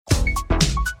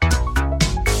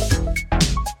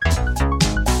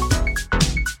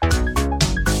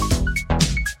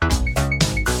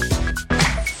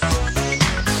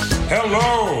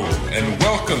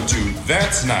Welcome to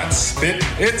That's Not Spit,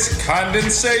 It's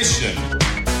Condensation.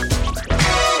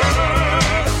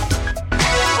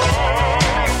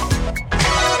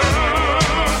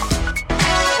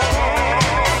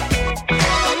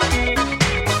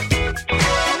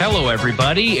 Hello,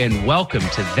 everybody, and welcome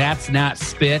to That's Not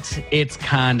Spit, It's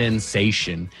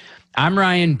Condensation. I'm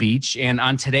Ryan Beach, and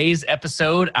on today's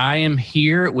episode, I am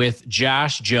here with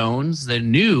Josh Jones, the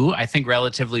new, I think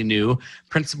relatively new,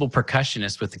 principal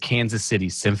percussionist with the Kansas City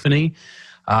Symphony.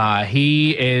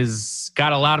 He is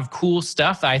got a lot of cool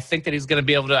stuff. I think that he's going to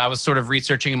be able to, I was sort of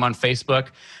researching him on Facebook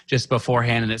just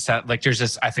beforehand, and it sounded like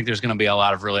I think there's going to be a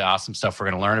lot of really awesome stuff we're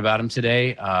going to learn about him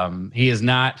today.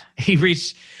 He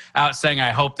reached out saying,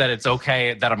 I hope that it's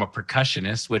okay that I'm a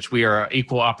percussionist, which we are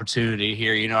equal opportunity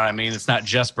here. You know what I mean? It's not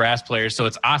just brass players. So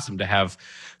it's awesome to have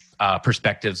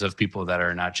perspectives of people that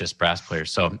are not just brass players.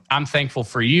 So I'm thankful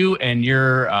for you and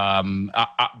your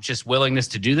just willingness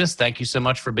to do this. Thank you so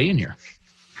much for being here.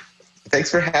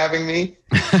 Thanks for having me.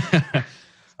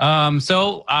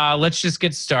 So let's just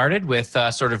get started with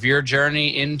sort of your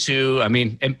journey into, I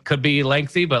mean, it could be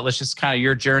lengthy, but let's just kind of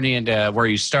your journey into where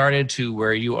you started to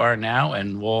where you are now,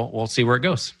 and we'll see where it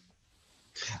goes.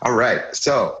 All right.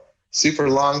 So super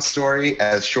long story,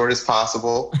 as short as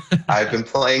possible. I've been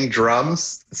playing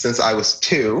drums since I was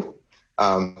 2.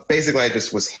 Basically, I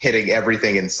just was hitting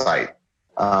everything in sight.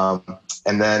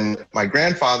 And then my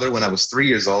grandfather, when I was 3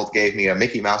 years old, gave me a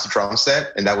Mickey Mouse drum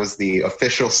set, and that was the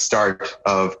official start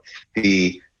of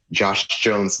the Josh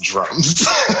Jones drums.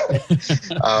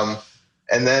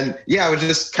 And then, I was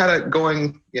just kind of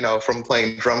going, from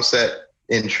playing drum set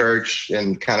in church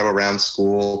and kind of around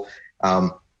school.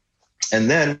 And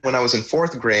then when I was in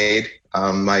 4th grade,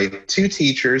 my 2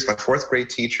 teachers, my 4th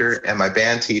grade teacher and my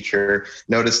band teacher,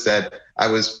 noticed that I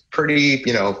was pretty,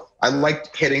 I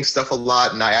liked hitting stuff a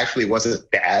lot, and I actually wasn't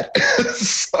bad.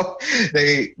 So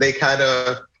they kind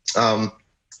of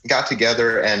got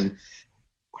together and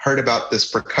heard about this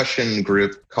percussion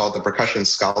group called the Percussion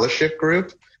Scholarship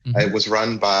Group. Mm-hmm. It was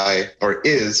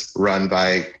is run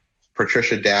by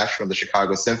Patricia Dash from the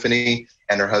Chicago Symphony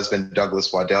and her husband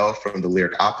Douglas Waddell from the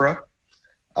Lyric Opera.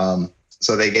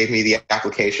 So they gave me the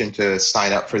application to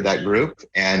sign up for that group,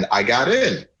 and I got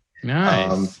in.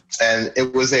 Nice. And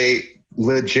it was a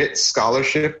legit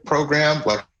scholarship program.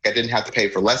 Like, I didn't have to pay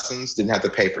for lessons, didn't have to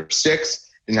pay for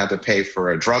sticks, didn't have to pay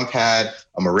for a drum pad,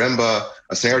 a marimba,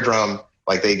 a snare drum.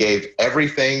 Like, they gave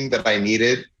everything that I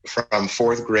needed from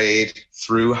 4th grade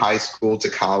through high school to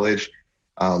college,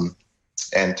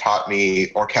 and taught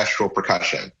me orchestral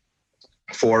percussion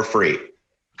for free.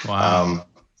 Wow.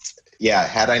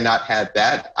 Had I not had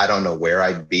that, I don't know where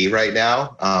I'd be right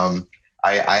now.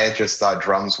 I had just thought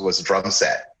drums was a drum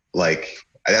set. Like,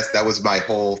 that was my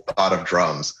whole thought of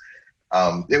drums.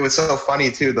 It was so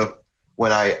funny too,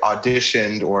 when I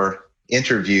auditioned or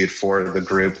interviewed for the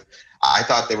group, I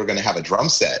thought they were going to have a drum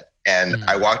set. And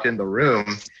I walked in the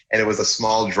room and it was a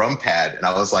small drum pad. And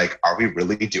I was like, are we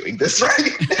really doing this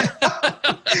right?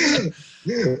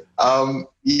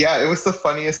 It was the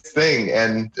funniest thing.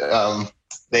 And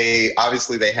they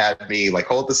had me like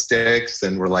hold the sticks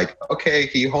and were like, okay,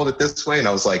 can you hold it this way? And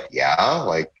I was like, yeah,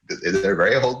 like, is there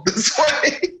very hold this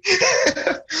way?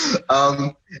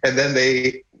 And then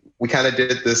we kind of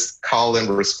did this call and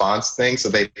response thing. So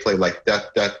they played like da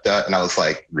da da, and I was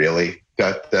like, really?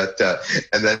 Da da da.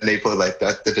 And then they played like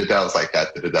da da da da. I was like da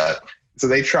da da da. So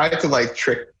they tried to like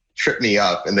trip me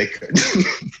up, and they couldn't.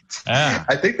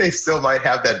 I think they still might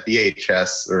have that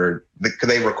VHS, or could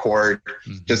they record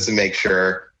just to make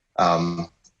sure. But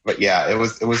it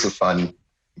was a fun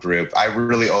group. I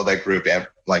really owe that group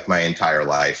like my entire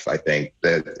life. I think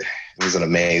that it was an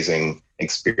amazing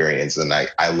experience, and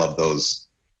I love those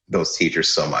teachers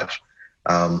so much.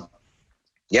 So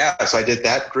I did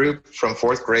that group from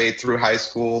 4th grade through high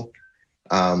school.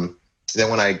 Then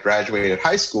when I graduated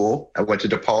high school, I went to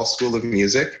DePaul School of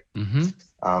Music,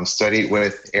 studied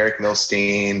with Eric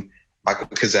Milstein, Michael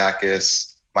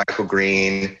Kazakis, Michael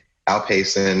Green, Al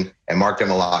Payson, and Mark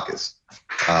Demolakis.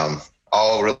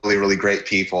 All really, really great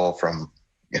people from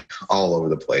all over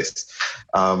the place.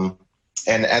 And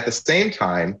at the same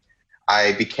time,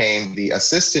 I became the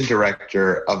assistant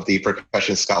director of the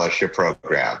Percussion Scholarship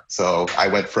Program. So I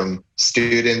went from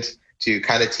student to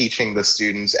kind of teaching the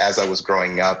students as I was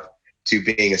growing up to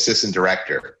being assistant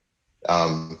director,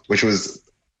 which was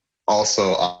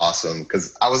also awesome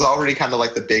because I was already kind of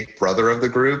like the big brother of the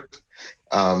group.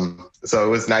 So it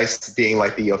was nice being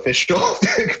like the official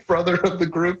big brother of the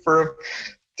group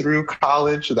through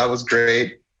college. That was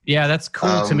great. Yeah, that's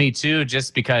cool to me too,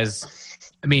 just because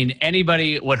I mean,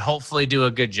 anybody would hopefully do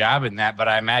a good job in that, but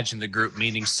I imagine the group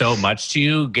meaning so much to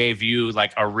you gave you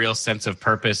like a real sense of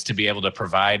purpose to be able to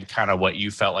provide kind of what you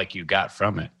felt like you got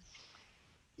from it.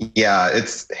 Yeah,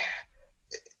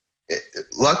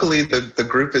 luckily the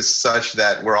group is such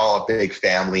that we're all a big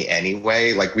family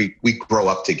anyway. Like we grow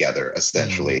up together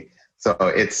essentially. So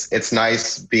it's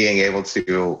nice being able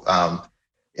to,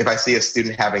 if I see a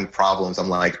student having problems, I'm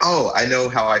like, oh, I know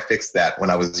how I fixed that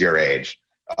when I was your age.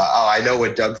 Oh, I know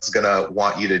what Doug's gonna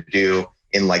want you to do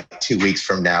in like 2 weeks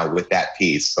from now with that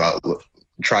piece. So I'll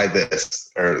try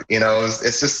this, or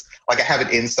it's just like I have an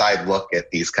inside look at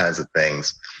these kinds of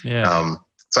things. Yeah.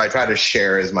 So I try to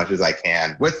share as much as I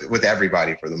can with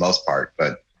everybody for the most part,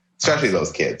 but especially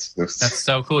those kids. That's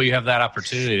so cool. You have that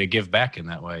opportunity to give back in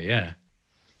that way. Yeah.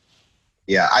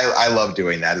 Yeah, I love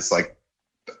doing that. It's like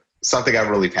something I'm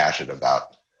really passionate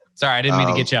about. Sorry, I didn't mean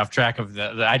to get you off track of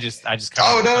the I just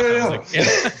Oh, no. Like,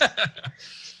 yeah.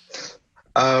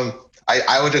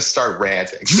 I would just start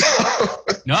ranting.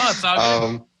 No, it's all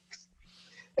good.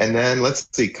 And then let's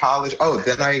see, college. Oh,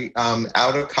 then I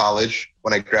out of college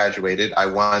when I graduated, I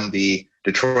won the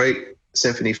Detroit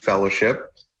Symphony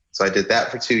Fellowship. So I did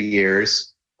that for 2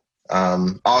 years.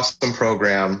 Awesome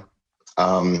program.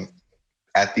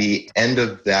 At the end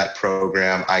of that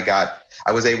program, I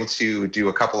was able to do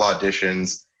a couple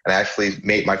auditions and actually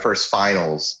made my first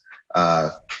finals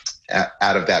out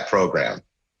of that program.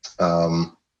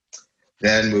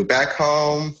 Then moved back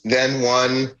home, then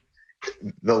won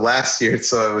the last year.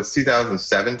 So it was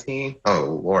 2017.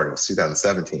 Oh, Lord, it was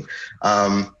 2017.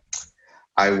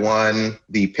 I won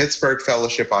the Pittsburgh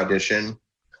Fellowship audition,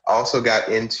 also got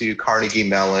into Carnegie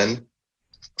Mellon,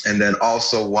 and then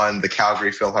also won the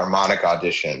Calgary Philharmonic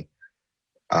audition.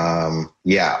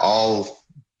 All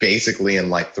basically in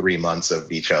like 3 months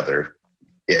of each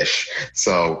other-ish.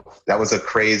 So that was a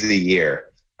crazy year.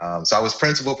 So I was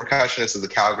principal percussionist of the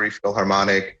Calgary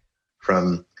Philharmonic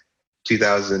from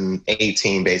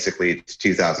 2018 basically to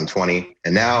 2020.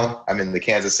 And now I'm in the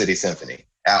Kansas City Symphony,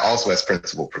 also as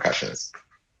principal percussionist.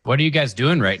 What are you guys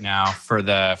doing right now for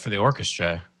the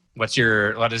orchestra? What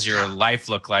does your life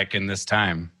look like in this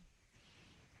time?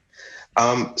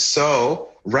 So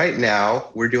right now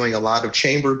we're doing a lot of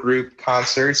chamber group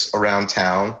concerts around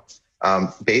town.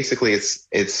 Basically it's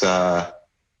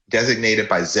designated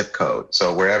by zip code.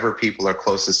 So wherever people are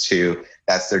closest to,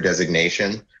 that's their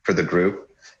designation for the group.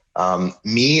 I'm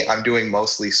doing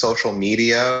mostly social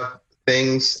media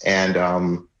things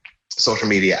and social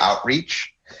media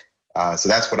outreach. So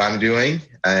that's what I'm doing.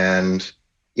 And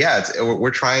yeah,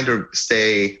 we're trying to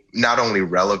stay not only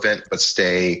relevant, but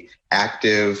stay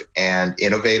active and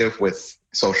innovative with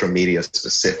social media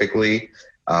specifically.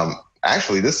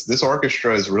 Actually, this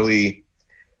orchestra is really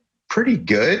pretty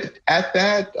good at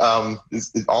that.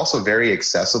 It's also very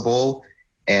accessible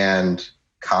and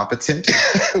competent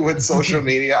with social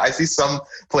media. I see some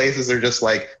places are just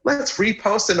like, let's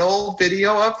repost an old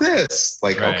video of this.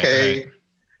 Like, right, okay. Right.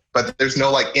 But there's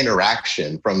no like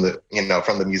interaction from the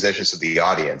musicians to the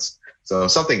audience. So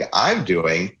something I'm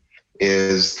doing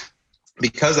is,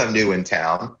 because I'm new in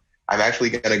town, I'm actually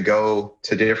going to go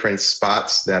to different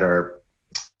spots that are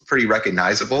pretty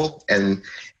recognizable and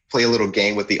play a little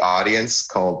game with the audience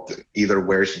called either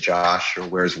Where's Josh or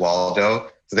Where's Waldo.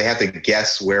 So they have to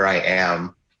guess where I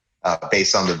am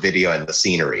based on the video and the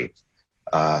scenery.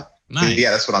 Nice. So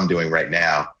yeah, that's what I'm doing right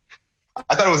now.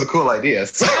 I thought it was a cool idea.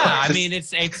 So yeah, I mean,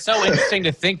 it's so interesting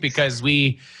to think, because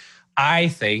I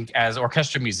think as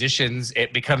orchestra musicians,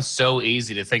 it becomes so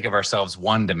easy to think of ourselves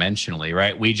one-dimensionally,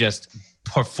 right? We just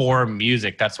perform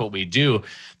music. That's what we do.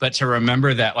 But to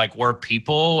remember that like we're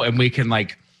people and we can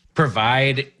like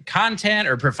provide content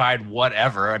or provide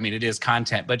whatever. I mean, it is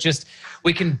content, but just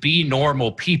we can be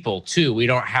normal people too. We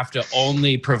don't have to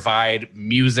only provide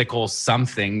musical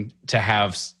something to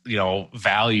have,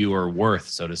 value or worth,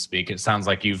 so to speak. It sounds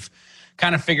like you've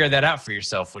kind of figured that out for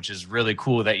yourself, which is really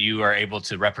cool that you are able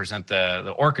to represent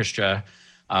the orchestra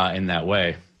in that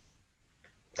way.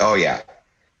 Oh yeah.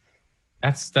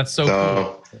 That's so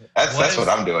cool. That's what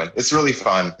I'm doing. It's really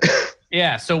fun.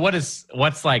 Yeah. So what is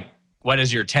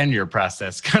your tenure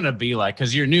process going to be like?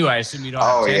 Because you're new, I assume you don't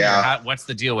have tenure. Yeah. What's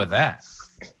the deal with that?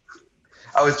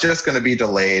 Oh, it's just going to be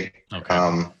delayed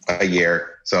a year.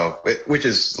 So, which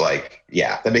is like,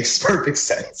 yeah, that makes perfect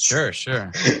sense. Sure.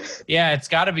 Yeah, it's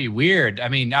got to be weird. I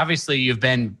mean, obviously you've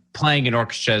been playing in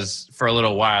orchestras for a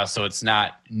little while, so it's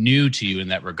not new to you in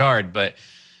that regard. But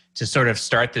to sort of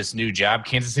start this new job.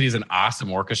 Kansas City is an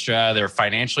awesome orchestra. They're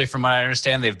financially, from what I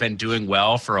understand, they've been doing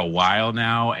well for a while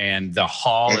now, and the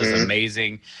hall is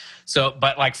amazing. So,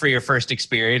 but like for your first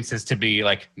experiences to be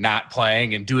like not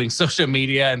playing and doing social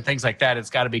media and things like that, it's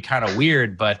got to be kind of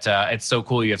weird, but it's so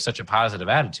cool you have such a positive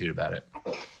attitude about it.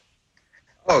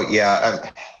 Oh, yeah.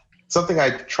 Something I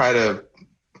just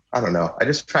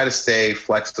try to stay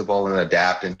flexible and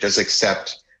adapt and just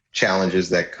accept challenges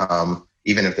that come,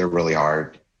 even if they're really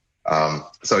hard. I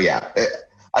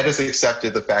just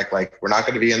accepted the fact, like, we're not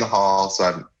going to be in the hall, so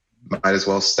I might as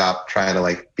well stop trying to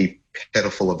like be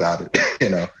pitiful about it, you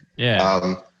know?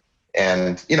 Yeah.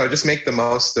 And, you know, just make the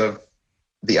most of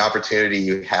the opportunity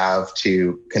you have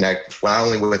to connect not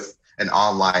only with an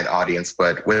online audience,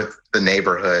 but with the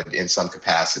neighborhood in some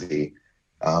capacity.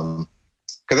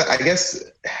 Because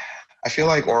I feel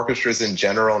like orchestras in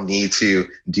general need to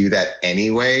do that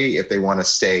anyway if they want to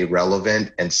stay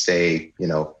relevant and stay, you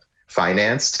know,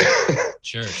 financed.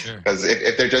 Sure. Because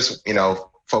if they're just, you know,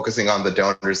 focusing on the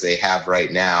donors they have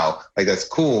right now, like, that's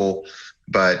cool,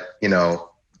 but, you know,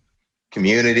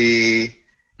 community,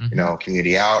 you know,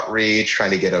 community outreach,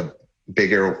 trying to get a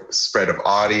bigger spread of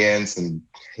audience. And,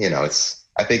 you know,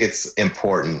 I think it's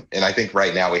important. And I think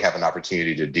right now we have an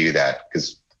opportunity to do that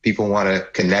because people want to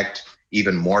connect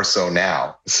even more so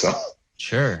now. So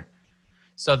sure.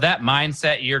 So that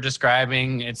mindset you're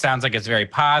describing, it sounds like it's very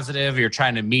positive. You're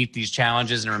trying to meet these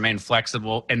challenges and remain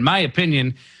flexible. In my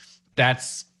opinion,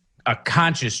 that's a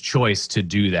conscious choice to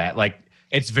do that. Like,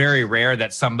 it's very rare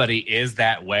that somebody is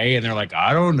that way and they're like,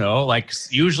 I don't know, like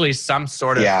usually some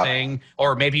sort of thing,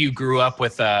 or maybe you grew up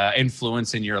with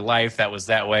influence in your life that was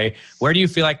that way. Where do you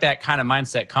feel like that kind of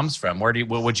mindset comes from? What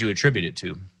would you attribute it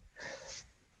to?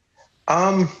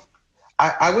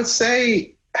 I would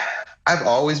say I've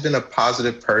always been a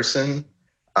positive person,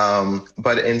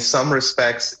 but in some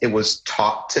respects it was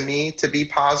taught to me to be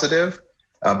positive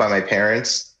by my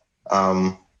parents.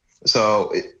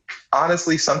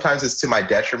 Honestly, sometimes it's to my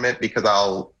detriment because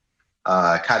I'll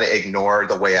kind of ignore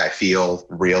the way I feel,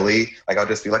 really. Like, I'll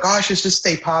just be like, oh, I should just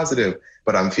stay positive.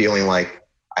 But I'm feeling like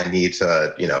I need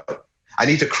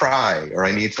to cry, or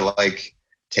I need to like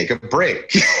take a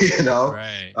break, you know?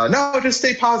 Right. No, just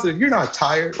stay positive. You're not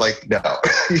tired. Like, no,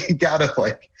 you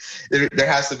gotta there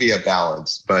has to be a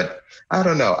balance. But I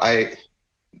don't know.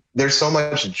 There's so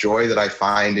much joy that I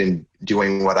find in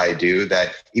doing what I do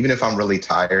that even if I'm really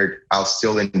tired, I'll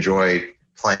still enjoy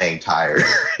playing tired.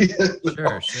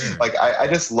 Sure. Like, I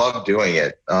just love doing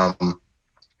it.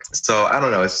 So I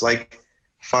don't know. It's like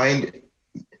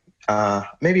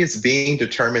maybe it's being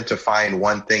determined to find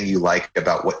one thing you like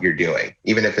about what you're doing,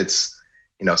 even if it's,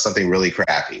 you know, something really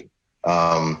crappy.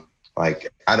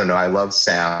 Like, I don't know. I love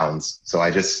sounds. So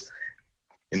I just,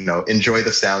 you know, enjoy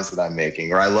the sounds that I'm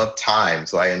making, or I love time.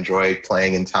 So I enjoy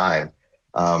playing in time.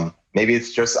 Maybe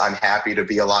it's just, I'm happy to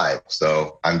be alive.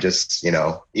 So I'm just, you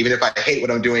know, even if I hate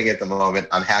what I'm doing at the moment,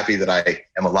 I'm happy that I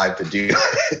am alive to do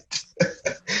it.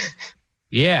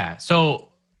 Yeah. So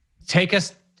take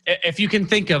us, if you can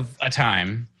think of a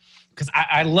time, because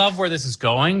I love where this is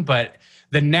going, but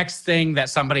the next thing that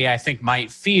somebody I think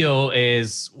might feel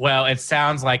is, well, it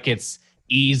sounds like it's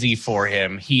easy for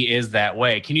him. He is that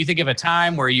way. Can you think of a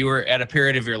time where you were at a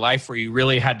period of your life where you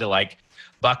really had to like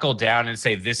buckle down and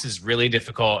say, this is really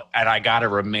difficult and I got to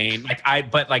remain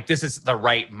but this is the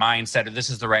right mindset, or this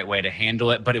is the right way to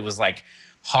handle it. But it was like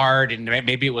hard, and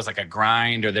maybe it was like a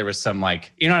grind, or there was some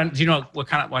like, do you know what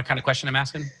kind of question I'm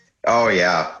asking? Oh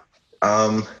yeah.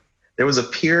 There was a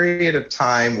period of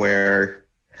time where,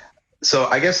 so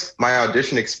I guess my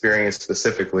audition experience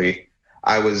specifically,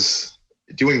 I was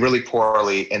doing really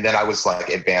poorly, and then I was like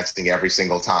advancing every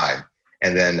single time.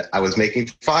 And then I was making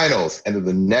finals, and then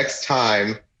the next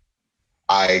time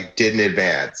I didn't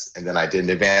advance, and then I didn't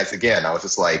advance again. I was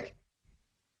just like,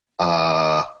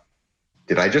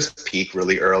 did I just peak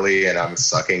really early and I'm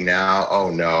sucking now? Oh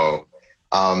no.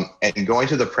 And going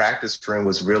to the practice room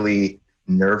was really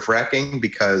nerve-wracking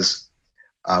because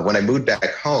when I moved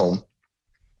back home,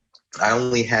 I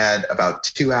only had about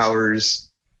 2 hours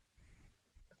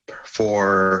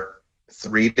for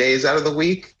 3 days out of the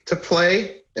week to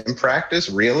play and practice,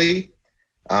 really,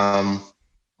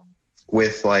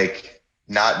 with like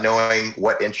not knowing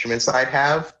what instruments I'd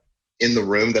have in the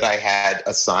room that I had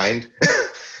assigned.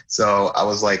 So I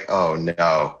was like, oh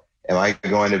no, am I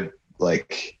going to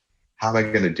how am I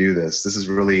going to do this? This is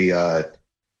really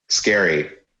scary.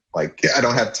 Like, I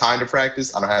don't have time to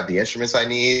practice. I don't have the instruments I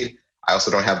need. I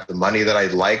also don't have the money that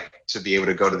I'd like to be able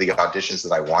to go to the auditions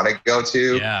that I want to go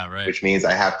to. Yeah, right. Which means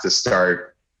I have to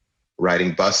start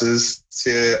riding buses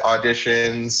to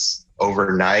auditions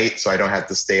overnight so I don't have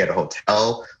to stay at a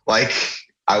hotel. Like,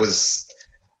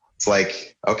 it's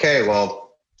like, okay,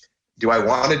 well, do I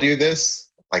want to do this?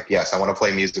 Like, yes, I want to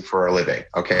play music for a living.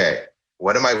 Okay,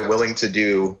 what am I willing to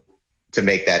do to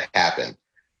make that happen?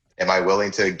 Am I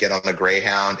willing to get on a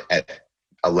Greyhound at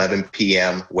 11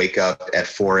 p.m., wake up at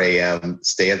 4 a.m.,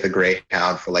 stay at the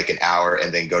Greyhound for like an hour,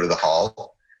 and then go to the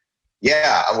hall?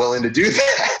 Yeah, I'm willing to do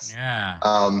that.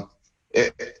 Yeah.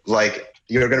 Like,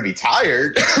 you're going to be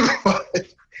tired.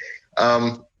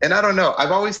 And I don't know.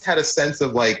 I've always had a sense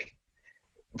of like,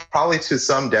 probably to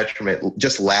some detriment,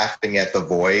 just laughing at the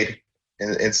void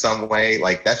in some way.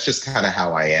 Like, that's just kind of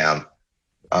how I am.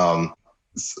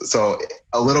 So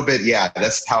a little bit, yeah,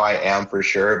 that's how I am for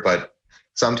sure. But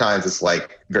sometimes it's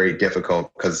like very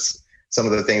difficult because some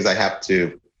of the things I have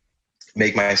to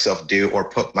make myself do or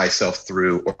put myself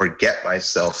through or get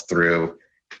myself through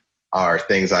are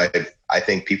things I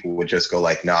think people would just go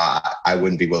like, nah, I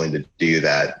wouldn't be willing to do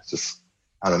that. Just,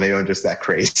 I don't know, maybe I'm just that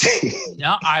crazy.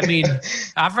 No, I mean,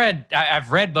 I've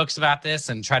read books about this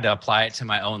and tried to apply it to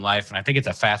my own life. And I think it's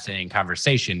a fascinating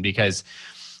conversation because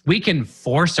we can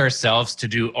force ourselves to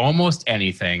do almost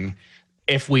anything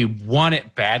if we want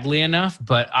it badly enough.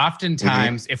 But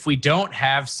oftentimes, if we don't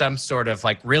have some sort of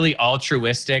like really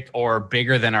altruistic or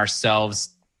bigger than ourselves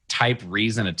type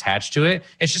reason attached to it,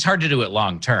 it's just hard to do it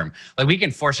long term. Like, we can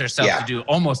force ourselves to do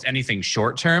almost anything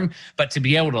short term, but to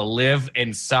be able to live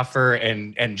and suffer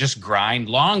and just grind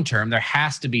long term, there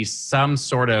has to be some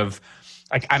sort of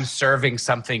like, I'm serving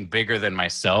something bigger than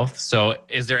myself. So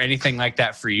is there anything like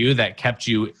that for you that kept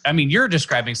you? I mean, you're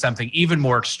describing something even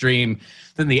more extreme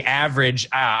than the average.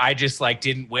 I just like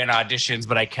didn't win auditions,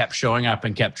 but I kept showing up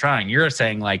and kept trying. You're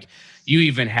saying like you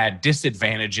even had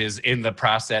disadvantages in the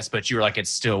process, but you were like, it's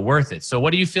still worth it. So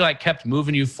what do you feel like kept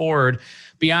moving you forward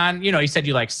beyond, you said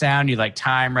you like sound, you like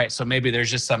time, right? So maybe there's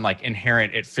just some like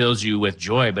inherent, it fills you with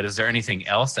joy, but is there anything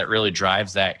else that really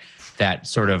drives that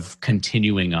sort of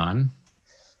continuing on?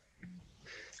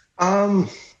 I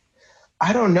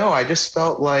don't know. I just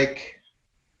felt like,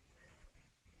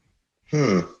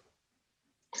 on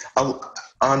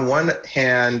one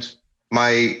hand,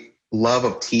 my love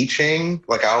of teaching,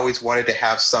 like I always wanted to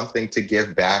have something to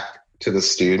give back to the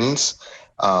students.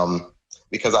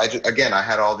 Because I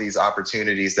had all these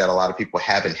opportunities that a lot of people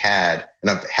haven't had, and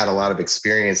I've had a lot of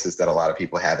experiences that a lot of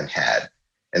people haven't had.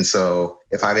 And so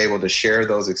if I'm able to share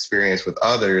those experiences with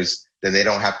others, then they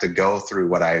don't have to go through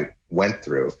what I went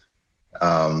through.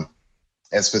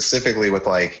 And specifically with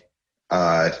like,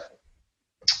 obviously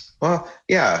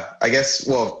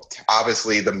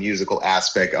the musical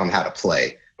aspect on how to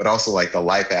play, but also like the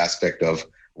life aspect of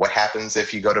what happens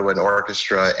if you go to an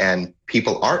orchestra and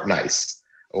people aren't nice,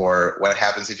 or what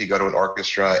happens if you go to an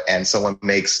orchestra and someone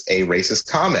makes a racist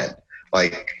comment.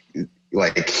 I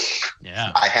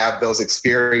have those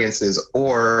experiences,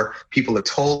 or people have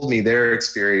told me their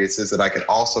experiences that I can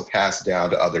also pass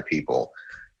down to other people.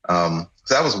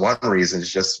 So that was one reason,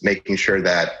 is just making sure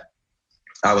that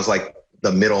I was like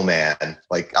the middleman.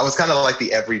 Like I was kind of like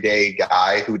the everyday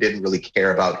guy who didn't really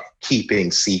care about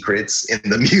keeping secrets in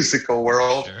the musical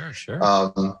world. Sure.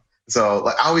 So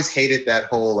like, I always hated that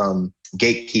whole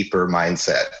gatekeeper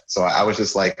mindset. So I was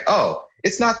just like, oh,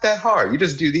 it's not that hard. You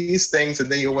just do these things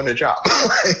and then you'll win a job.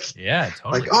 Totally.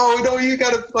 Like, oh no, you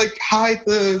gotta like hide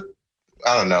the.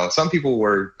 I don't know. Some people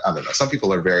are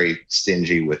very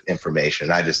stingy with information.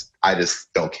 I just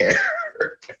don't care.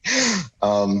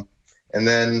 And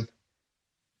then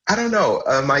I don't know.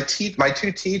 My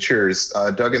two teachers,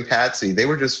 Doug and Patsy, they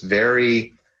were just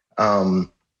very not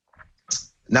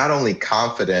only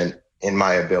confident in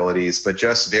my abilities, but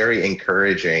just very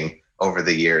encouraging over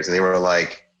the years. And they were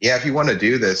like, yeah, if you want to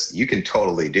do this, you can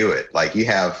totally do it. Like you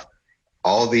have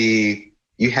the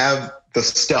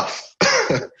stuff.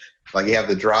 Like you have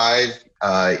the drive,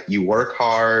 you work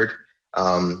hard,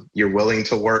 you're willing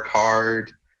to work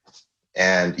hard,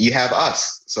 and you have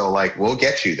us. So like, we'll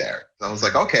get you there. So I was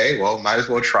like, okay, well, might as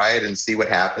well try it and see what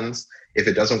happens. If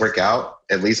it doesn't work out,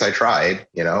 at least I tried,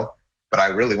 but I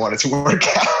really wanted to work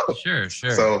out. Sure.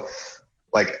 So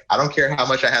like, I don't care how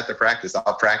much I have to practice.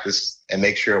 I'll practice and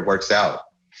make sure it works out.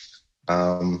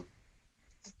 And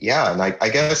I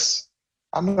guess,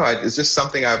 I don't know, it's just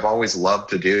something I've always loved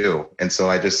to do. And so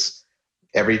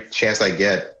every chance I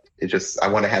get, I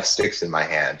want to have sticks in my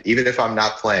hand, even if I'm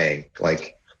not playing.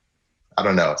 Like, I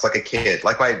don't know. It's like a kid.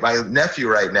 Like my nephew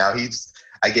right now,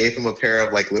 I gave him a pair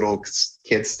of like little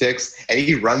kid sticks, and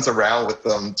he runs around with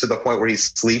them to the point where he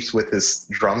sleeps with his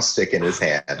drumstick in his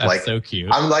hand. That's like so cute.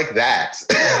 I'm like that.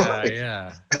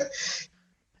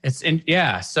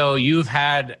 Yeah. So you've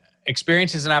had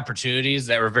experiences and opportunities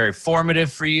that were very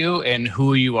formative for you and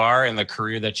who you are and the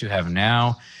career that you have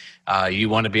now. You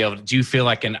want to be able to, do you feel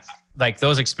like like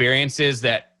those experiences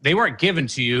that they weren't given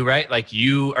to you, right? Like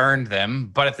you earned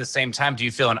them, but at the same time, do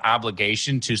you feel an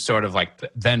obligation to sort of like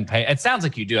then pay? It sounds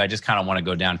like you do. I just kind of want to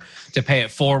go down to pay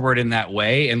it forward in that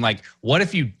way. And like, what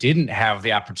if you didn't have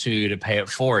the opportunity to pay it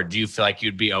forward? Do you feel like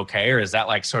you'd be okay? Or is that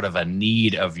like sort of a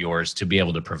need of yours to be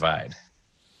able to provide?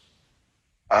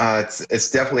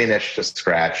 It's definitely an itch to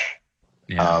scratch.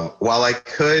 Yeah. While I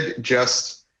could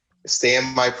just stay in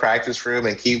my practice room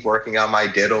and keep working on my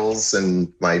diddles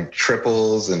and my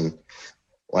triples, and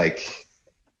like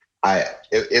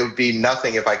it would be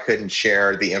nothing if I couldn't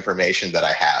share the information that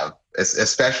I have,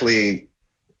 especially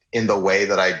in the way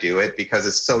that I do it, because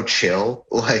it's so chill.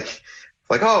 Like,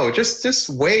 oh, just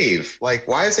wave. Like,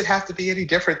 why does it have to be any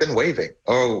different than waving?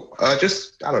 Oh,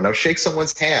 just, I don't know, shake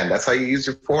someone's hand. That's how you use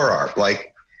your forearm.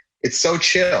 Like, it's so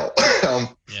chill.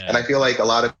 And I feel like a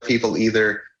lot of people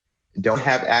either don't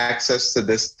have access to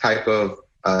this type of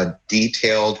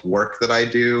detailed work that I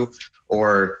do,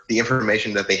 or the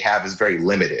information that they have is very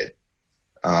limited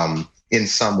in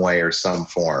some way or some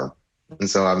form. And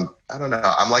so I don't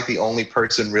know, I'm like the only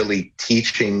person really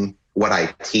teaching what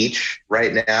I teach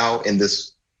right now in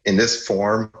this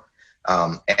form,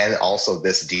 and also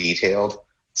this detailed.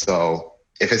 So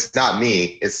if it's not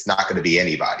me, it's not going to be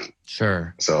anybody.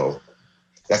 Sure. So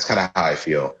that's kind of how I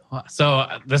feel. So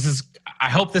I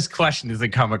hope this question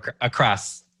doesn't come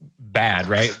across bad,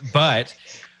 right? But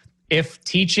if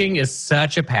teaching is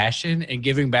such a passion and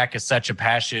giving back is such a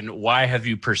passion, why have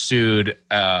you pursued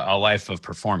a life of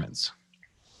performance?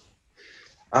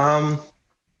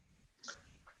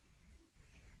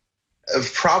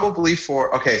 Probably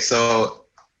so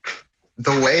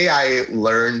the way I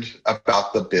learned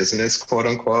about the business, quote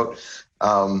unquote,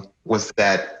 was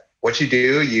that what you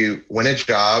do, you win a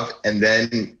job and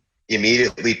then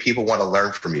immediately people want to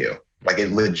learn from you. Like,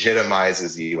 it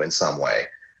legitimizes you in some way,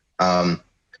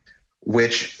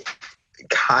 which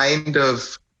kind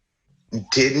of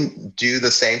didn't do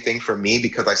the same thing for me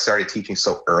because I started teaching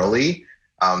so early.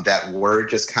 That word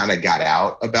just kind of got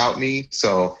out about me.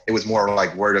 So it was more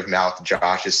like word of mouth.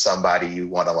 Josh is somebody you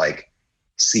want to like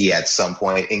see at some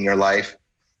point in your life.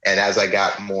 And as I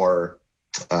got more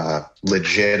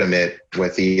legitimate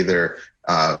with either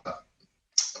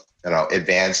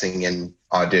advancing in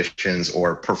auditions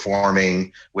or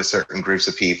performing with certain groups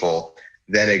of people,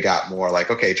 then it got more like,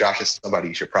 okay, Josh is somebody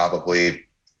you should probably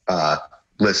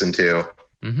listen to.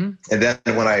 Mm-hmm. And then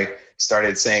when I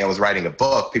started saying I was writing a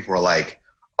book, people were like,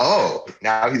 oh,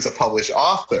 now he's a published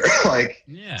author.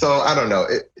 So I don't know.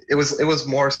 It was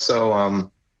more so,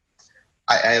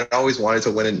 I had always wanted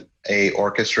to win a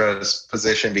orchestra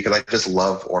position because I just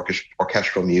love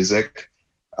orchestral music.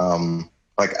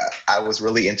 I was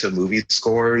really into movie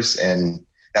scores, and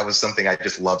that was something I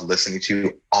just loved listening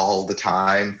to all the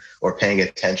time or paying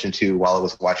attention to while I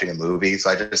was watching a movie. So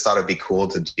I just thought it'd be cool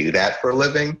to do that for a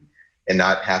living and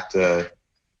not have to,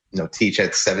 teach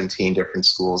at 17 different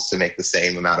schools to make the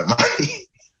same amount of money.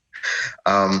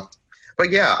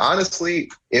 But yeah, honestly,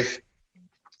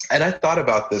 and I thought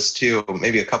about this too,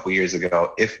 maybe a couple years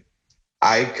ago, if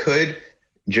I could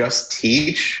just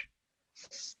teach,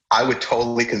 I would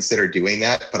totally consider doing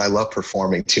that, but I love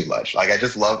performing too much. Like, I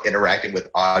just love interacting with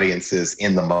audiences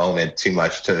in the moment too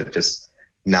much to just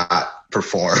not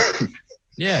perform.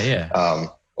 Yeah.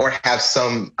 Or have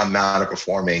some amount of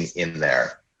performing in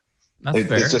there.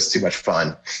 It's just too much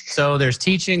fun. So there's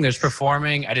teaching, there's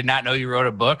performing. I did not know you wrote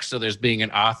a book. So there's being an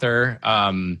author.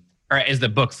 Or is the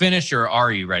book finished, or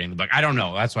are you writing the book? I don't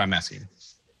know. That's why I'm asking.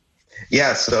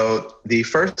 Yeah. So the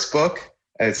first book,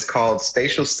 it's called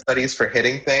Spatial Studies for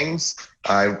Hitting Things.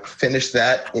 I finished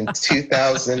that in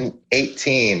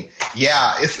 2018.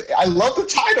 Yeah. I love the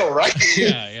title, right?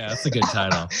 Yeah. That's a good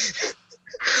title.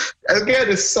 Again,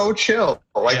 it's so chill.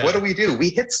 Like, what do? We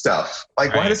hit stuff.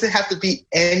 Like, why does it have to be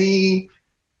any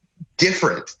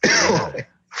different?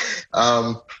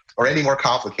 Or any more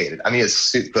complicated? I mean,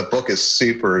 the book is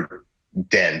super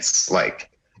dense.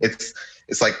 Like, it's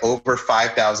like over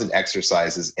 5,000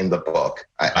 exercises in the book.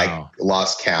 I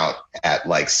lost count at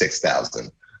like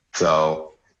 6,000.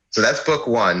 So that's book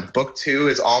one. Book two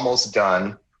is almost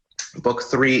done. Book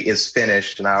three is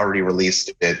finished, and I already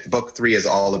released it. Book three is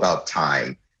all about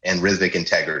time and rhythmic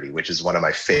integrity, which is one of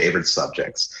my favorite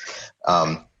subjects.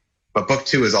 But book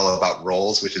two is all about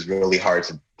roles, which is really hard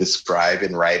to describe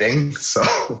in writing.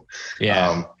 So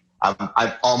I'm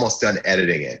almost done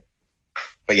editing it.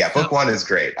 But yeah, book one is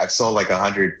great. I've sold like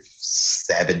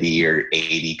 170 or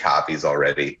 80 copies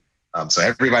already. So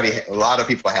a lot of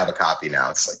people have a copy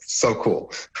now. It's like so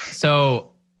cool.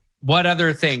 So What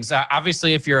other things?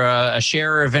 Obviously, if you're a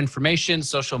sharer of information,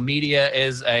 social media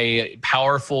is a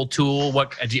powerful tool.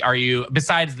 What are you,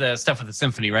 besides the stuff with the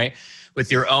symphony, right?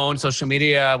 With your own social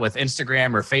media, with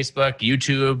Instagram or Facebook,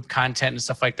 YouTube content and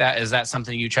stuff like that, is that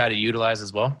something you try to utilize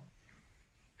as well?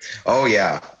 Oh,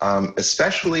 yeah.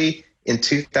 Especially in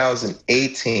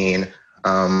 2018,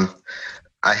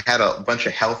 I had a bunch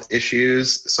of health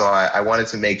issues. So I wanted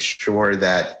to make sure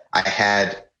that I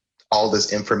had all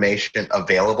this information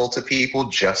available to people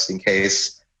just in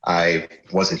case I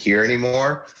wasn't here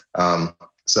anymore.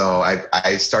 So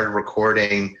I started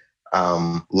recording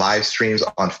live streams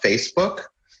on Facebook,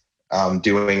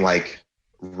 doing like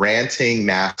ranting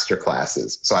master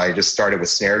classes. So I just started with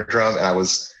snare drum, and I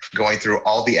was going through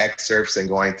all the excerpts and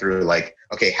going through like,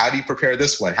 okay, how do you prepare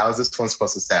this one? How is this one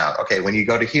supposed to sound? Okay, when you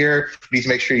go to here, you need to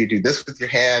make sure you do this with your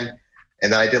hand.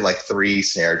 And then I did like 3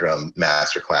 snare drum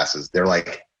master classes. They're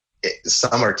like,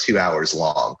 some are 2 hours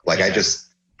long. Like I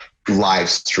just live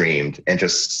streamed and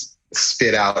just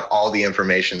spit out all the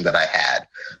information that I had.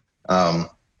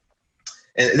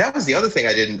 And that was the other thing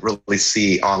I didn't really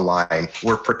see online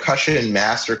were percussion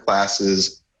master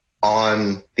classes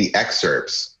on the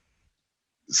excerpts.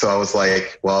 So I was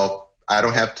like, well, I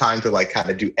don't have time to like kind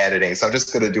of do editing. So I'm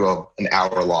just going to do an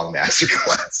hour-long master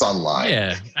class online.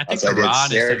 Yeah, I think so I did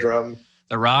snare drum.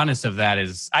 The rawness of that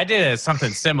is, I did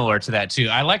something similar to that too.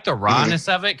 I like the rawness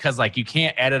of it because like you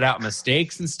can't edit out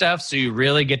mistakes and stuff. So you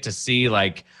really get to see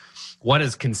like, what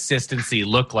does consistency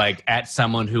look like at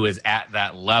someone who is at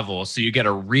that level? So you get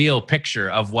a real picture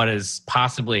of what is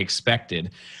possibly expected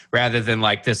rather than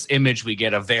like this image we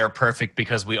get of they're perfect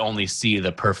because we only see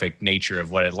the perfect nature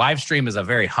of what it. Live stream is a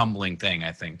very humbling thing,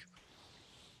 I think.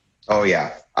 Oh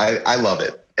yeah, I love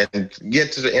it. And you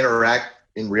get to interact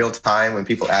in real time when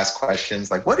people ask questions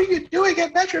like, what are you doing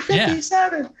at Metro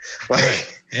 57? Yeah.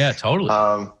 Like, yeah, totally.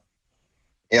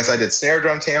 Yes, I did snare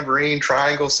drum, tambourine,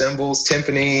 triangle, cymbals,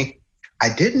 timpani. I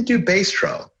didn't do bass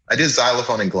drum. I did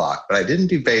xylophone and Glock, but I didn't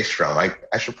do bass drum.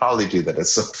 I should probably do that at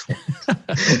some point.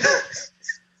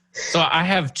 So I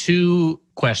have 2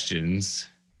 questions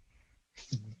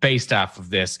based off of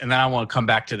this, and then I want to come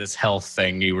back to this health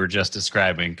thing you were just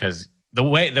describing, because the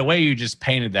way you just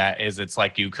painted that is it's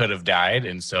like you could have died,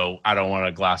 and so I don't want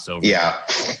to gloss over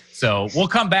that. So we'll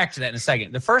come back to that in a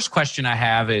second. The first question I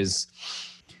have is,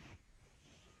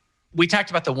 we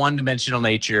talked about the one-dimensional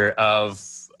nature of,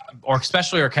 or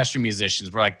especially orchestral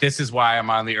musicians. We're like, this is why I'm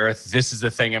on the earth. This is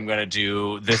the thing I'm going to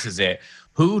do. This is it.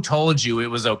 Who told you it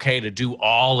was okay to do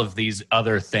all of these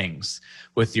other things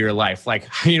with your life? Like,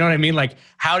 you know what I mean? Like,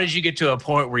 how did you get to a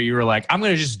point where you were like, I'm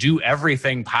going to just do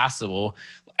everything possible?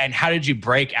 And how did you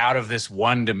break out of this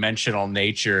one-dimensional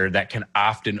nature that can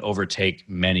often overtake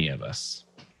many of us?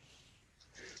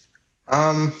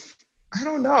 I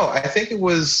don't know. I think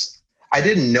I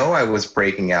didn't know I was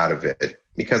breaking out of it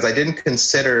because I didn't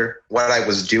consider what I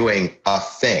was doing a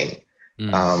thing.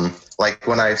 Like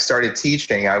when I started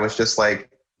teaching, I was just like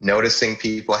noticing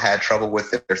people had trouble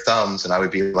with their thumbs, and I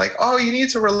would be like, oh, you need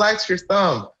to relax your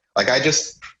thumb. Like I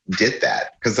just did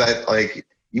that because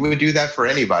you would do that for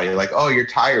anybody. Like, oh, your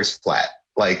tire's flat.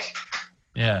 Like,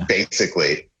 yeah,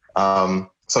 basically.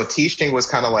 So teaching was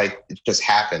kind of like, it just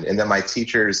happened. And then my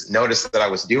teachers noticed that I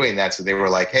was doing that. So they were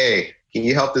like, hey, can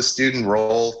you help this student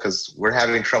roll? Because we're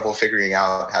having trouble figuring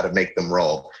out how to make them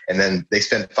roll. And then they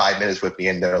spent 5 minutes with me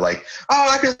and they're like, oh,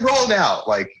 I can roll now.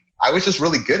 Like, I was just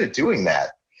really good at doing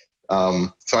that.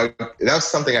 That was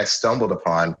something I stumbled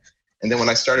upon. And then when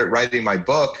I started writing my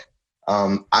book,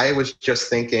 I was just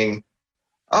thinking,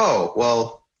 oh,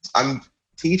 well, I'm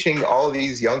teaching all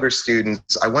these younger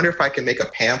students. I wonder if I can make a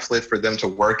pamphlet for them to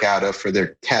work out of for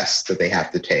their tests that they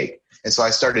have to take. And so I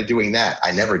started doing that.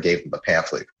 I never gave them a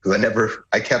pamphlet because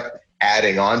I kept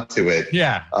adding on to it.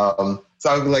 Yeah. So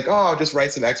I would be like, oh, I'll just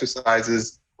write some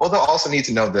exercises. Well, they'll also need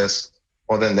to know this.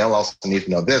 Well, then they'll also need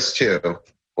to know this too.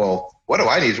 Well, what do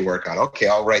I need to work on? Okay,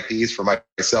 I'll write these for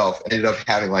myself. I ended up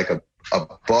having like a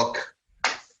book.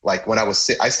 Like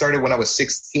I started when I was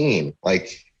 16.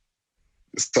 Like,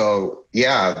 so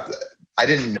yeah, I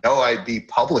didn't know I'd be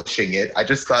publishing it. I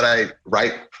just thought I'd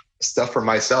write stuff for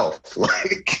myself.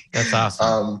 Like, that's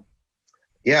awesome.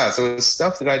 Yeah, so it's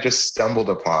stuff that I just stumbled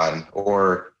upon,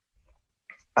 or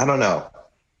I don't know.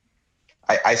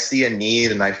 I see a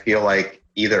need and I feel like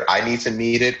either I need to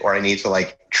meet it or I need to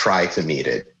like try to meet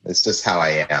it. It's just how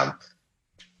I am.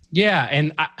 Yeah,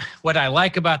 and what I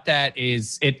like about that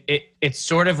is it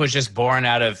sort of was just born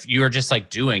out of, you were just like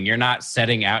doing. You're not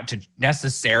setting out to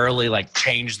necessarily like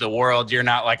change the world. You're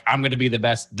not like, I'm going to be the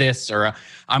best this, or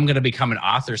I'm going to become an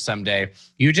author someday.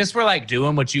 You just were like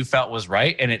doing what you felt was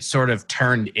right, and it sort of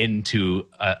turned into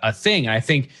a thing. And I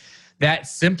think that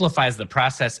simplifies the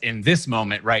process in this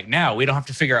moment right now. We don't have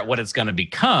to figure out what it's going to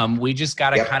become. We just got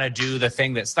to kind of do the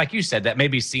thing that's, like you said, that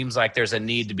maybe seems like there's a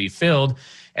need to be filled.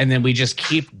 And then we just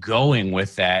keep going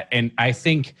with that. And I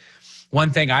think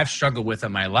one thing I've struggled with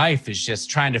in my life is just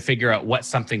trying to figure out what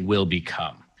something will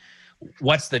become.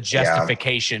 What's the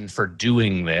justification for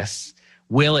doing this?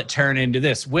 Will it turn into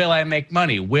this? Will I make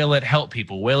money? Will it help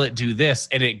people? Will it do this?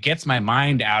 And it gets my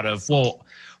mind out of, well,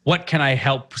 what can I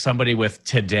help somebody with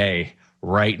today,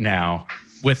 right now,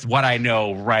 with what I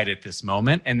know right at this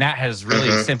moment? And that has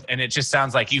really simple. And it just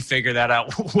sounds like you figured that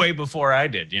out way before I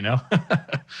did, you know?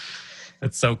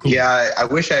 That's so cool. Yeah, I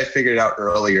wish I had figured it out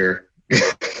earlier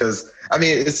because, I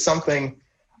mean, it's something,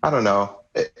 I don't know.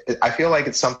 I feel like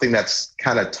it's something that's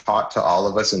kind of taught to all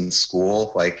of us in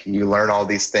school. Like you learn all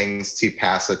these things to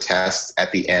pass a test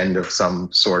at the end of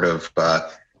some sort of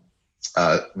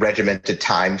regimented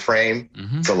time frame.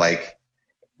 So like,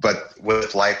 but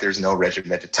with life, there's no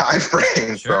regimented time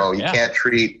frame. So you can't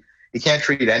treat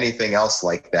anything else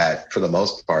like that for the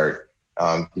most part.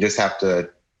 You just have to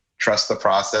trust the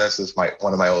process, as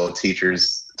one of my old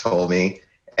teachers told me,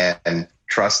 and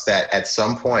trust that at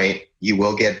some point you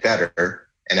will get better.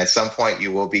 And at some point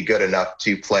you will be good enough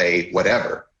to play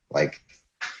whatever, like,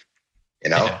 you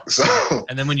know? Yeah. So,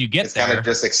 and then when you get it's there, kind of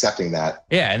just accepting that.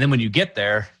 Yeah. And then when you get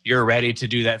there, you're ready to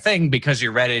do that thing because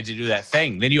you're ready to do that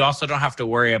thing. Then you also don't have to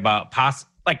worry about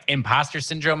like imposter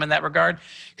syndrome in that regard.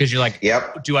 Cause you're like,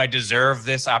 do I deserve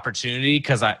this opportunity?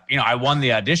 Cause I won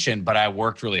the audition, but I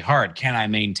worked really hard. Can I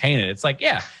maintain it? It's like,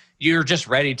 yeah, you're just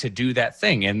ready to do that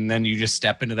thing. And then you just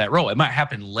step into that role. It might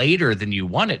happen later than you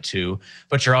want it to,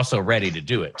 but you're also ready to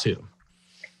do it too.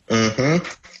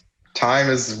 Time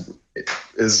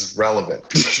is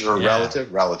relevant or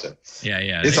relative.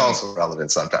 Yeah. It's also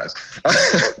relevant sometimes.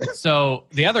 So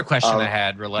the other question I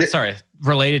had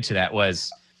related to that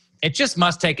was, it just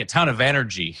must take a ton of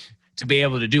energy to be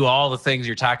able to do all the things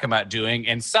you're talking about doing.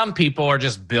 And some people are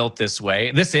just built this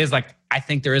way. This is like, I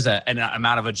think there is an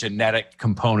amount of a genetic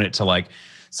component to like,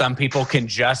 some people can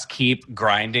just keep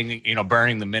grinding,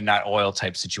 burning the midnight oil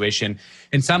type situation.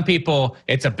 And some people,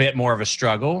 it's a bit more of a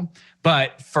struggle,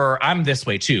 but I'm this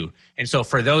way too. And so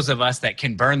for those of us that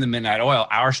can burn the midnight oil,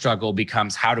 our struggle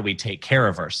becomes, how do we take care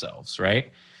of ourselves,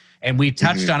 right? And we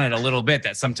touched on it a little bit,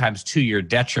 that sometimes to your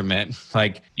detriment,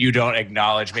 like you don't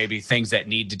acknowledge maybe things that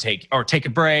need to take a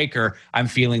break, or I'm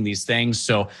feeling these things.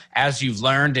 So as you've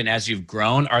learned and as you've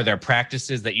grown, are there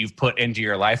practices that you've put into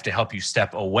your life to help you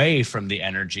step away from the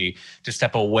energy, to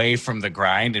step away from the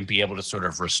grind and be able to sort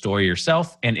of restore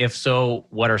yourself? And if so,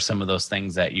 what are some of those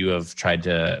things that you have tried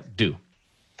to do?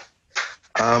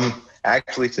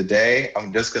 Actually, today,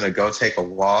 I'm just going to go take a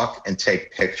walk and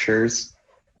take pictures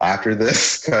after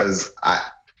this, because I'm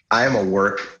kind of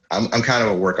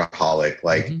a workaholic.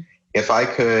 Like if I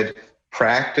could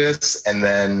practice and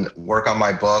then work on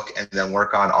my book and then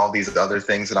work on all these other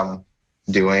things that I'm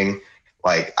doing,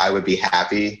 like I would be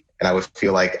happy and I would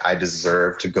feel like I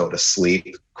deserve to go to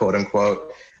sleep, quote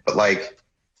unquote. But like,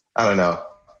 I don't know.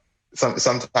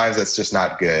 Sometimes it's just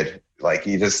not good. Like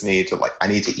you just need to I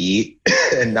need to eat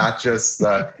and not just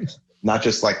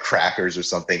like crackers or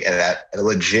something, and a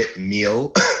legit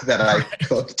meal that I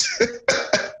cooked.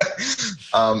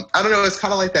 I don't know. It's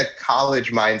kind of like that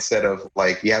college mindset of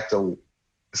like,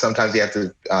 sometimes you have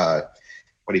to,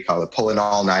 what do you call it? Pull an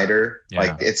all-nighter. Yeah.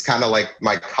 Like it's kind of like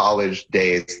my college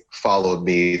days followed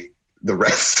me the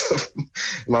rest of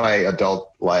my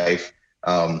adult life.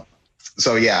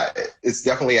 So yeah, it's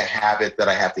definitely a habit that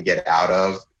I have to get out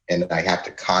of and I have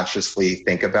to consciously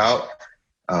think about.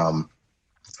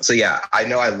 So yeah, I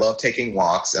know I love taking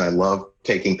walks and I love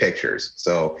taking pictures.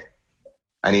 So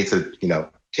I need to,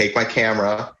 take my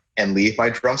camera and leave my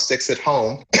drumsticks at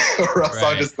home, or else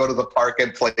I'll just go to the park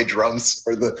and play drums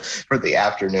for the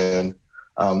afternoon.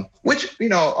 Which,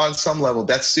 on some level,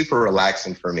 that's super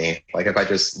relaxing for me. Like if I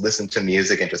just listen to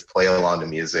music and just play along to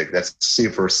music, that's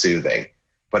super soothing,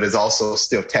 but it's also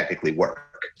still technically work.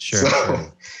 Sure.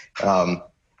 So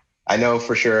I know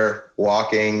for sure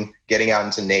walking, getting out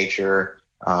into nature,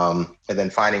 and then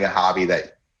finding a hobby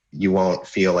that you won't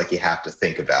feel like you have to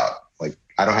think about. Like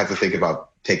I don't have to think about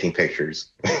taking pictures.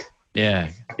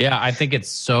 Yeah. I think it's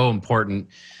so important.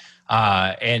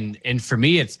 And for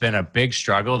me, it's been a big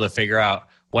struggle to figure out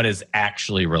what is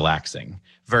actually relaxing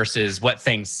versus what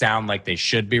things sound like they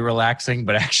should be relaxing.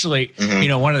 But actually,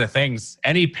 one of the things,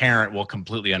 any parent will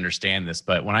completely understand this.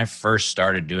 But when I first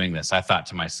started doing this, I thought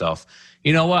to myself,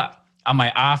 you know what? On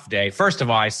my off day, first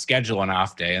of all, I schedule an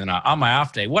off day. And then on my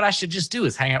off day, what I should just do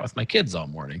is hang out with my kids all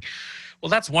morning. Well,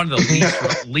 that's one of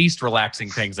the least relaxing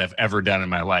things I've ever done in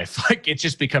my life. Like, it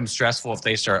just becomes stressful if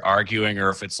they start arguing, or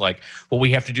if it's like, well,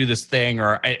 we have to do this thing,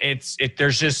 or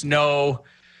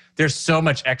there's so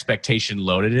much expectation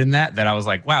loaded in that I was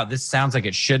like, wow, this sounds like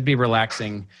it should be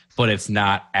relaxing, but it's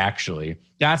not actually.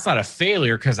 That's not a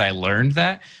failure because I learned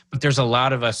that, but there's a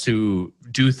lot of us who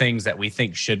do things that we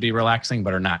think should be relaxing,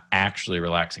 but are not actually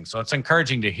relaxing. So it's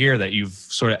encouraging to hear that you've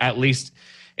sort of, at least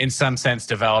in some sense,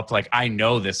 developed, like, I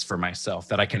know this for myself,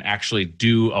 that I can actually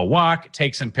do a walk,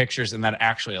 take some pictures, and that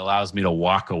actually allows me to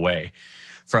walk away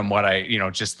from what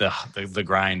just the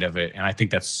grind of it. And I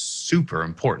think that's super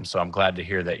important. So I'm glad to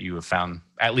hear that you have found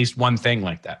at least one thing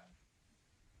like that.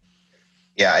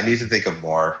 Yeah, I need to think of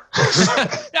more.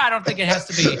 I don't think it has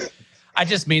to be. I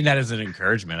just mean that as an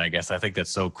encouragement, I guess. I think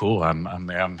that's so cool.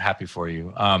 I'm happy for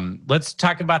you. Let's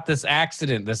talk about this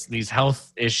accident, these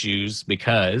health issues,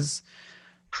 because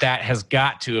that has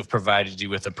got to have provided you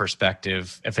with a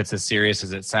perspective, if it's as serious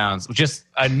as it sounds, just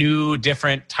a new,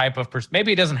 different type of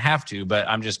maybe it doesn't have to, but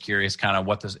I'm just curious kind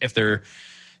of if there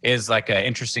is like an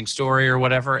interesting story or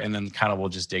whatever, and then kind of we'll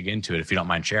just dig into it if you don't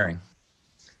mind sharing.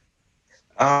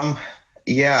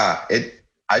 Yeah,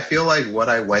 I feel like what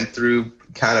I went through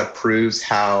kind of proves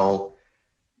how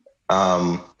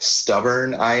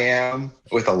stubborn I am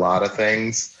with a lot of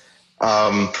things.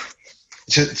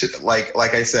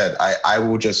 Like I said, I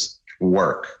will just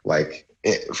work.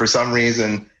 For some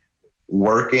reason,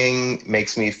 working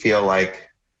makes me feel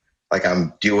like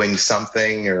I'm doing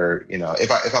something, or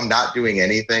if I'm not doing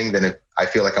anything, then I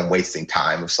feel like I'm wasting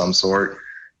time of some sort.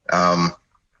 But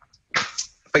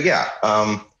yeah,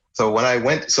 so when I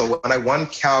won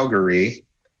Calgary,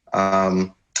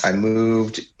 I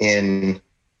moved in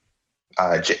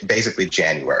basically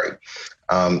January.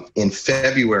 In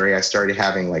February, I started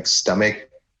having like stomach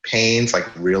pains, like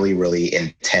really, really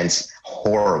intense,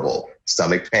 horrible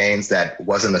stomach pains that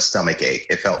wasn't a stomach ache.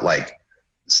 It felt like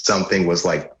something was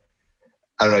like,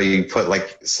 I don't know, you put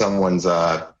like someone's,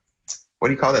 what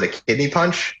do you call that? A kidney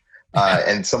punch?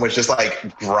 And someone's just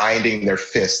like grinding their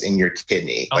fist in your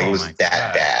kidney. Like it was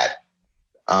that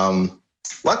bad.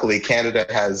 Luckily, Canada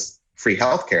has free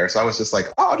healthcare. So I was just like,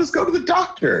 oh, I'll just go to the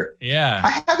doctor. Yeah.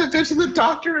 I haven't been to the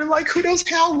doctor in like who knows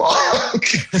how long.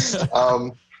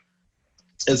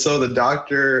 And so the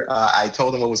doctor, I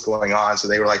told them what was going on. So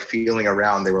they were like feeling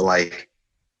around. They were like,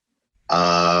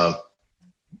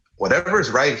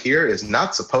 whatever's right here is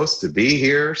not supposed to be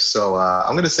here. So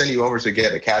I'm going to send you over to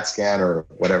get a CAT scan or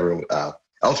whatever,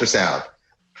 ultrasound.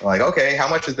 I'm like, okay, how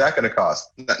much is that going to cost?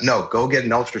 No, go get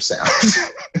an ultrasound.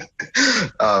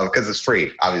 Because it's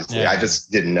free, obviously. Yeah. I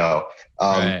just didn't know.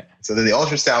 Right. So then the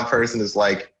ultrasound person is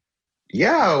like,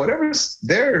 yeah, whatever's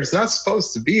there is not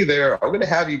supposed to be there. I'm going to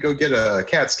have you go get a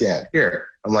CAT scan. Here.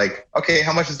 I'm like, okay,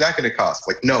 how much is that going to cost?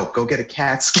 Like, no, go get a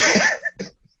CAT scan.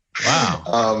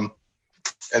 Wow.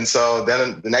 And so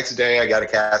then the next day I got a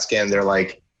CAT scan. They're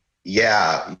like,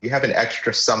 yeah, you have an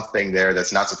extra something there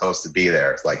that's not supposed to be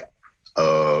there. It's like,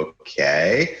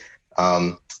 okay.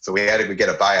 So we had to get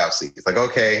a biopsy. It's like,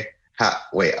 okay,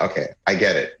 wait, okay, I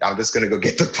get it. I'm just going to go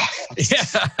get the biopsy.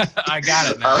 Yeah, I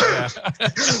got it now. Yeah.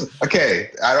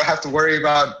 Okay, I don't have to worry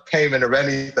about payment or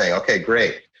anything. Okay,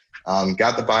 great.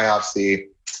 Got the biopsy.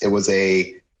 It was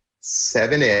a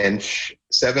 7-inch,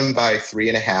 7 by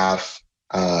 3.5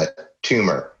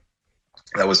 tumor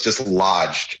that was just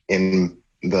lodged in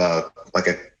what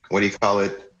do you call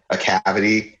it? A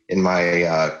cavity in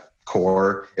my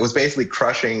core. It was basically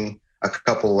crushing a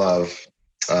couple of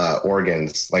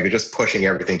organs, like just pushing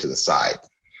everything to the side.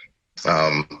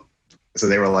 So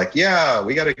they were like, yeah,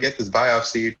 we got to get this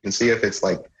biopsy and see if it's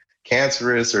like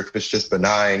cancerous or if it's just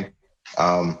benign.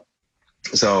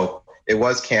 So it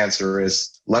was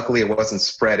cancerous. Luckily, it wasn't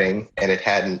spreading and it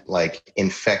hadn't like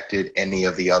infected any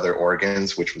of the other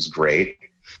organs, which was great.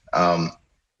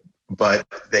 But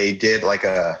they did I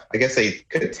guess they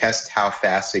could test how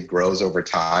fast it grows over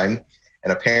time.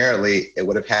 And apparently it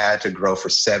would have had to grow for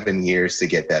 7 years to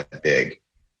get that big.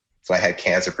 So I had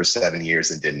cancer for 7 years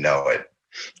and didn't know it.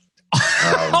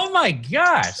 Oh my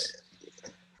gosh.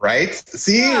 Right?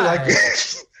 See, like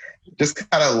just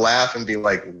kind of laugh and be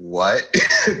like, what?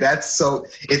 That's so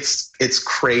it's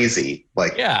crazy.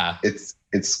 Like, yeah,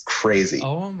 it's crazy.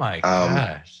 Oh my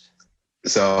gosh.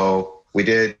 So we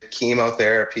did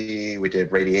chemotherapy, we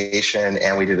did radiation,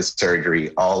 and we did a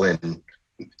surgery all in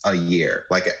a year.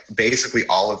 Like basically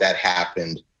all of that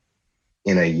happened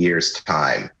in a year's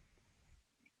time.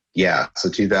 Yeah. So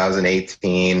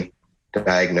 2018,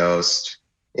 diagnosed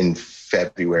in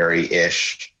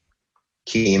February-ish,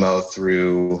 chemo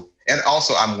through, and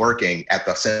also I'm working at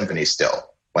the symphony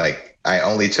still. Like I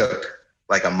only took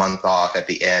like a month off at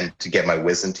the end to get my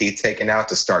wisdom teeth taken out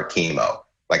to start chemo.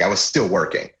 Like I was still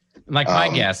working. Like my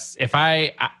guess, if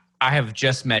I have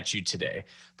just met you today,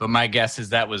 but my guess is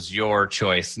that was your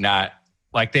choice, not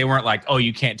like they weren't like, oh,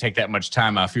 you can't take that much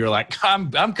time off. You were like, I'm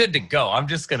good to go. I'm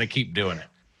just going to keep doing it.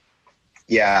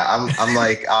 Yeah. I'm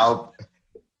like, I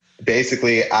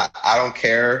don't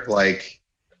care. Like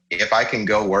if I can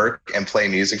go work and play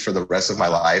music for the rest of my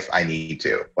life, I need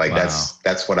to. Like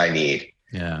that's what I need.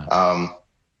 Yeah.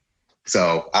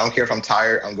 So I don't care if I'm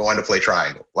tired, I'm going to play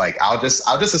triangle. Like I'll just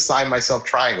assign myself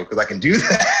triangle because I can do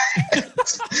that.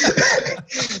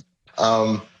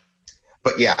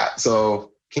 But yeah,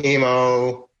 so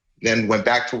chemo, then went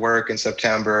back to work in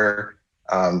September.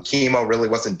 Chemo really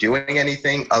wasn't doing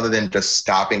anything other than just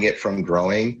stopping it from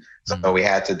growing. So we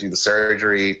had to do the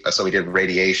surgery. So we did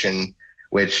radiation,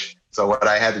 so what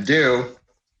I had to do,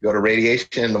 go to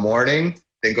radiation in the morning,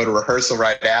 then go to rehearsal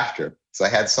right after. So I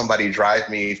had somebody drive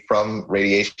me from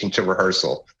radiation to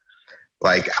rehearsal.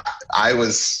 Like I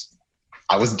was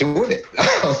doing it.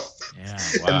 Yeah,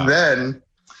 wow. And then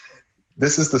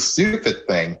this is the stupid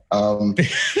thing. You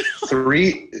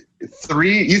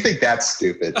think that's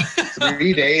stupid.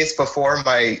 3 days before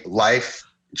my life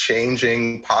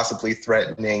changing, possibly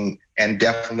threatening, and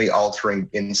definitely altering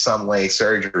in some way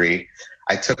surgery,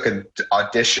 I took an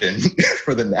audition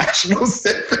for the National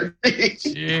Symphony.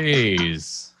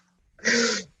 Jeez.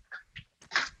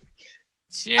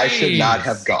 I should not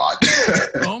have gone.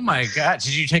 Oh my God.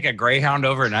 Did you take a Greyhound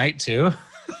overnight too?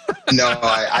 No,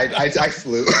 I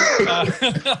flew.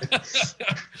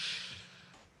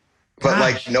 But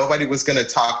like nobody was going to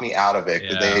talk me out of it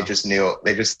because they just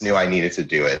knew I needed to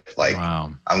do it. Like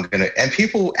wow. And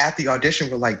people at the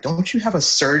audition were like, don't you have a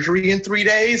surgery in 3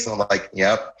 days? And I'm like,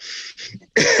 yep.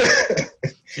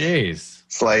 Jeez.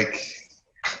 It's like,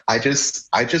 I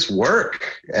just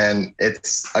work, and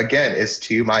it's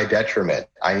to my detriment.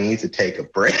 I need to take a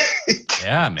break.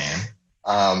 Yeah, man.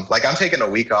 Like I'm taking a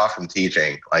week off from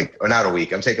teaching, or not a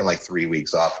week. I'm taking like 3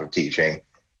 weeks off from teaching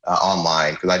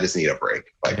online because I just need a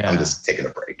break. I'm just taking a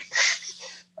break.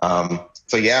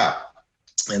 So yeah,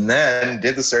 and then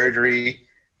did the surgery.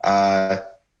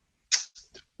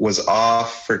 Was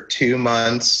off for 2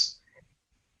 months,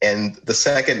 and the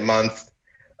second month,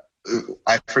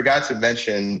 I forgot to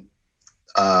mention,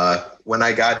 when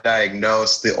I got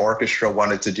diagnosed, the orchestra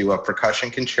wanted to do a percussion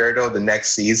concerto the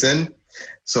next season.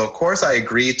 So of course I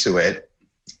agreed to it.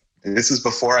 This is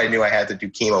before I knew I had to do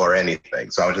chemo or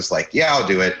anything. So I was just like, yeah, I'll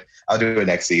do it. I'll do it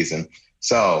next season.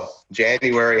 So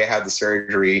January, I had the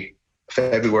surgery.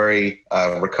 February,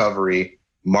 recovery.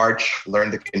 March,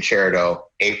 learned the concerto.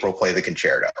 April, play the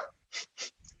concerto.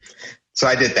 So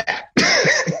I did that.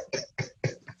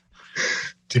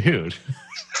 Dude.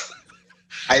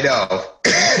 I know.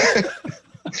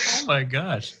 Oh my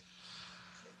gosh.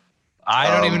 I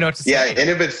don't even know what to say.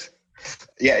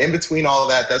 In between all of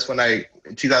that, that's when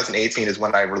 2018 is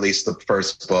when I released the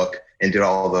first book and did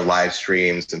all the live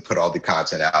streams and put all the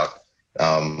content out.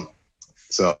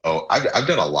 So I've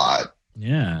done a lot.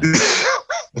 Yeah.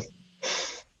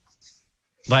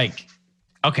 Like,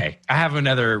 okay, I have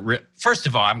another. First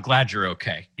of all, I'm glad you're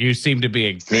okay. You seem to be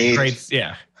a great.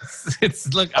 Yeah.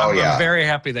 I'm very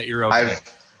happy that you're okay.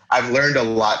 I've learned a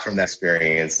lot from that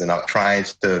experience, and I'm trying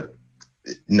to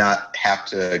not have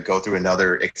to go through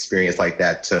another experience like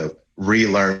that to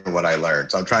relearn what I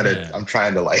learned. So I'm trying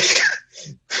to like.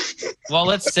 Well,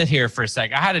 let's sit here for a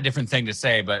sec. I had a different thing to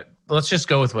say, but let's just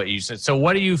go with what you said. So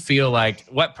what do you feel like,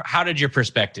 how did your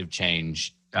perspective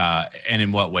change? And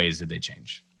in what ways did they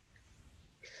change?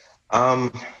 I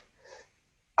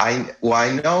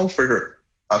know for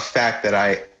a fact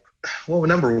that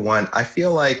number one, I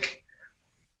feel like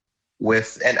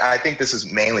and I think this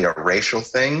is mainly a racial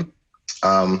thing.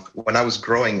 When I was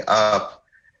growing up,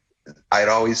 I'd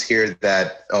always hear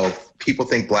that, people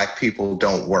think black people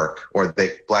don't work, or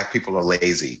black people are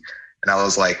lazy. And I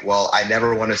was like, well, I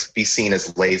never want to be seen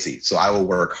as lazy, so I will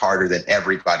work harder than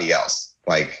everybody else.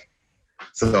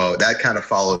 So that kind of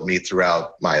followed me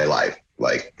throughout my life.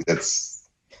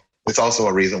 It's also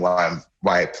a reason why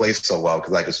I play so well,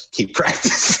 because I just keep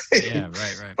practicing. Yeah,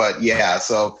 right. But yeah,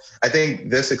 so I think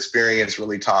this experience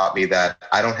really taught me that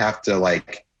I don't have to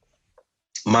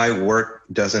my work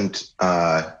doesn't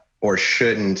or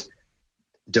shouldn't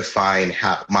define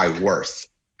my worth,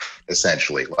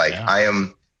 essentially. I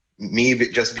am me,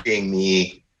 just being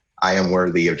me. I am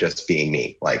worthy of just being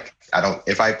me.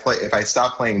 If I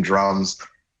stop playing drums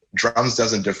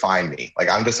doesn't define me.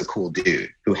 I'm just a cool dude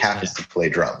who happens to play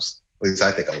drums. At least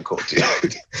I think I'm a cool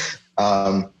dude.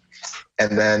 And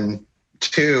then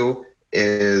 2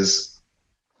 is,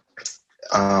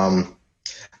 I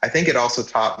think it also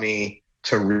taught me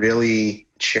to really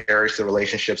cherish the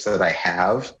relationships that I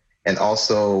have, and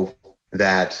also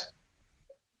that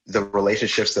the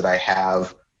relationships that I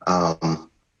have, I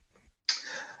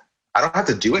don't have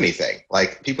to do anything.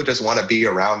 Like, people just want to be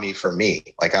around me for me.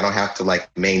 Like, I don't have to like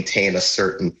maintain a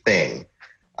certain thing.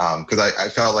 Because I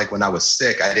felt like when I was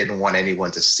sick, I didn't want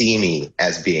anyone to see me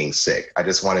as being sick. I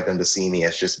just wanted them to see me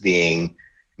as just being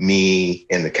me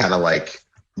in the kind of like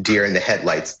deer in the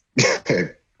headlights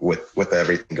with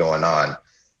everything going on.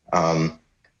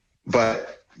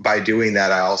 But by doing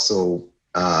that, I also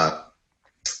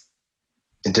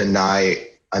deny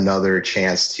another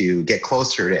chance to get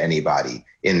closer to anybody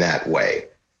in that way.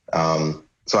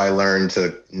 So I learned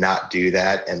to not do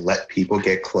that and let people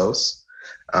get close.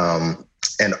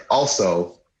 And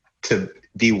also to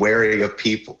be wary of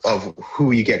people, of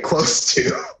who you get close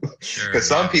to. Sure, because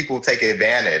some people take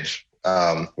advantage,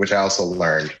 which I also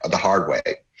learned the hard way.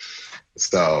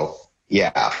 So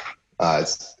yeah,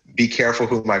 be careful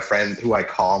who I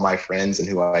call my friends and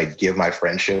who I give my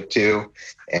friendship to.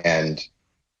 And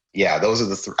yeah, those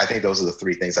are I think those are the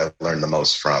three things I've learned the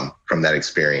most from that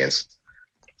experience.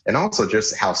 And also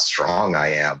just how strong I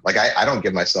am. Like, I don't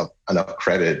give myself enough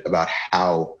credit about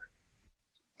how,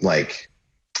 like,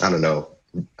 I don't know,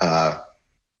 I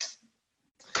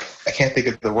can't think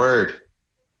of the word,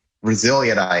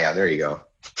 resilient I am. There you go.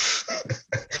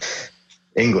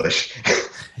 English.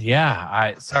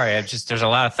 Yeah, there's a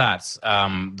lot of thoughts.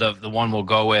 The one we'll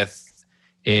go with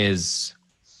is,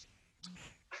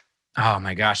 oh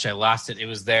my gosh, I lost it. It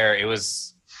was there. It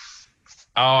was,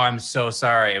 oh, I'm so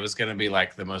sorry. It was going to be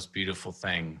like the most beautiful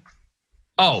thing.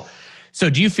 Oh,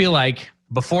 so do you feel like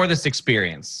before this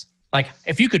experience, like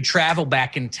if you could travel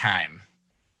back in time,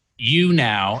 you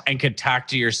now, and could talk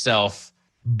to yourself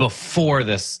before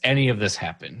any of this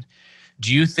happened,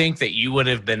 do you think that you would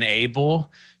have been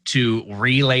able to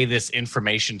relay this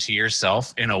information to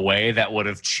yourself in a way that would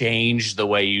have changed the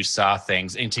way you saw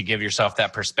things, and to give yourself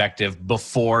that perspective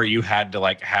before you had to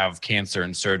like have cancer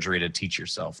and surgery to teach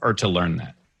yourself or to learn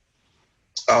that?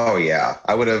 Oh yeah.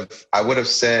 I would have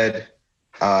said,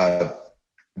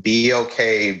 be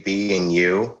okay being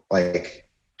you. Like,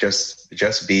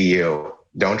 just be you.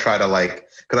 Don't try to like,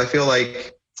 because I feel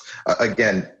like,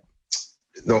 again,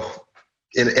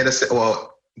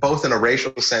 both in a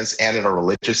racial sense and in a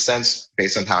religious sense,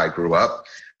 based on how I grew up,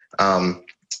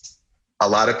 a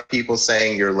lot of people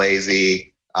saying you're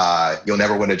lazy, you'll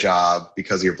never win a job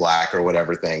because you're black or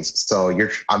whatever things. So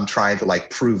I'm trying to like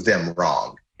prove them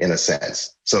wrong in a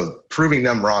sense. So proving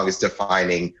them wrong is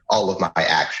defining all of my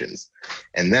actions.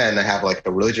 And then I have like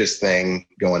a religious thing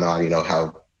going on, you know,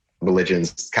 how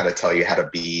religions kind of tell you how to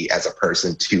be as a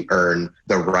person to earn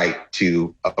the right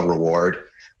to a reward.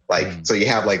 Like, so you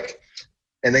have like,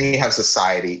 and then you have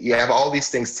society. You have all these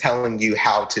things telling you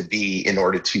how to be in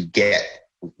order to get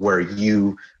where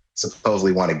you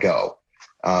supposedly want to go.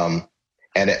 And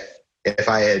if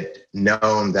I had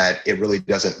known that it really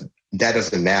doesn't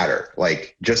matter,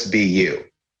 like, just be you.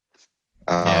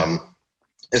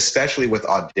 Especially with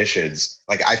auditions.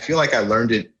 Like, I feel like I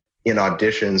learned it in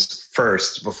auditions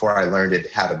first before I learned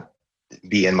it how to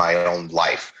be in my own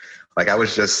life. Like, I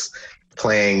was just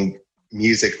playing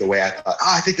music the way I thought,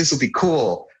 I think this will be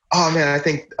cool. Oh man, I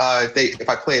think if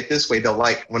I play it this way, they'll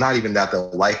like, well, not even that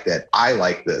they'll like that. I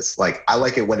like this. Like, I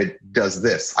like it when it does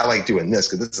this. I like doing this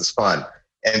because this is fun.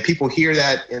 And people hear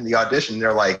that in the audition.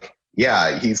 They're like,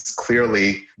 yeah, he's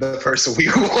clearly the person we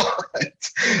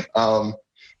want.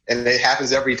 And it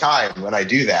happens every time when I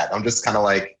do that. I'm just kind of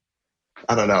like,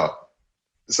 I don't know.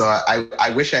 So I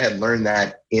wish I had learned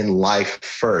that in life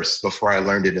first before I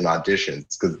learned it in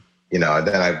auditions, because, you know,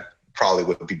 then I probably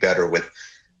would be better with,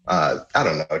 I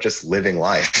don't know, just living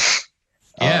life.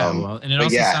 Yeah. Well, and it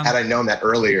also sounds... had I known that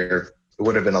earlier, it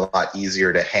would have been a lot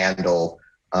easier to handle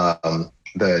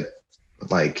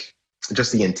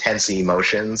just the intense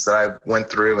emotions that I went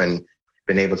through, and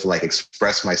been able to like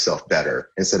express myself better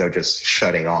instead of just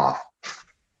shutting off.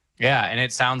 Yeah. And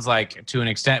it sounds like, to an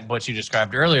extent, what you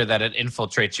described earlier, that it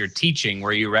infiltrates your teaching,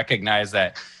 where you recognize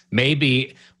that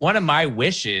maybe one of my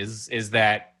wishes is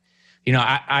that, you know,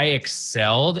 I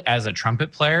excelled as a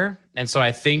trumpet player. And so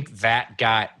I think that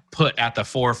got put at the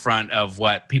forefront of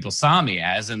what people saw me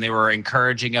as, and they were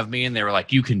encouraging of me, and they were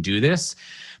like, you can do this.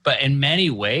 But in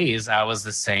many ways, I was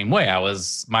the same way.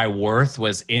 My worth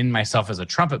was in myself as a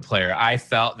trumpet player. I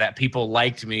felt that people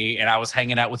liked me, and I was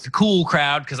hanging out with the cool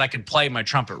crowd because I could play my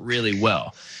trumpet really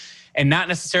well. And not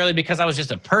necessarily because I was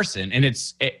just a person. And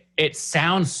it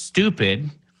sounds stupid,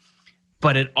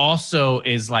 but it also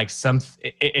is like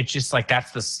it's just like,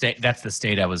 that's the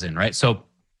state I was in, right? So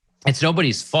it's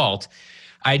nobody's fault.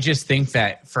 I just think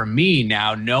that for me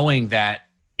now, knowing that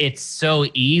it's so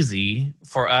easy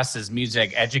for us as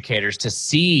music educators to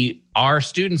see our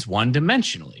students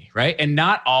one-dimensionally, right? And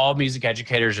not all music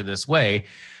educators are this way,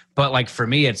 but like for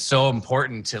me, it's so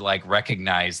important to like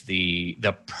recognize the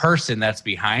person that's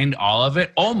behind all of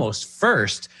it almost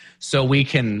first, so we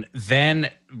can then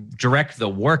direct the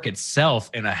work itself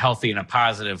in a healthy and a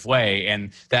positive way,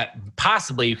 and that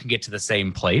possibly you can get to the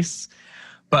same place,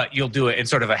 but you'll do it in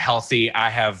sort of a healthy, I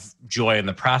have joy in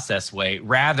the process way,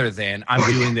 rather than I'm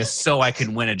doing this so I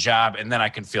can win a job and then I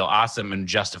can feel awesome and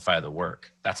justify the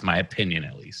work. That's my opinion,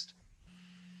 at least.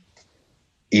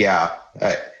 Yeah.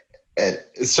 And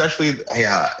especially,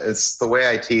 it's the way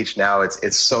I teach now.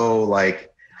 It's so like,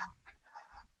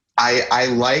 I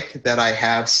like that I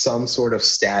have some sort of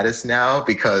status now,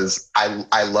 because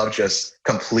I love just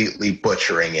completely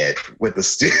butchering it with the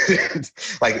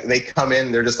students. Like they come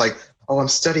in, they're just like, oh, I'm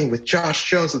studying with Josh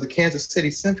Jones of the Kansas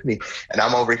City Symphony. And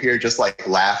I'm over here just like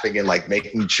laughing and like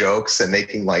making jokes and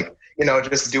making like,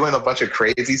 just doing a bunch of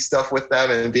crazy stuff with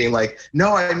them and being like,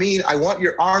 no, I mean, I want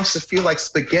your arms to feel like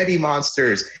spaghetti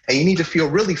monsters, and you need to feel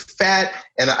really fat,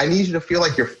 and I need you to feel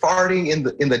like you're farting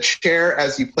in the chair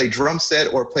as you play drum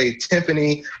set or play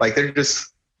timpani. Like they're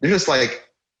just like,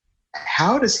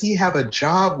 how does he have a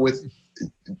job with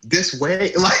this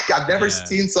way? Like I've never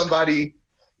seen somebody,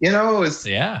 I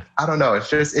don't know.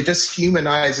 It just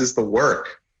humanizes the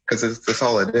work, because that's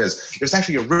all it is. There's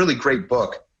actually a really great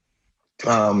book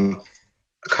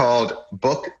called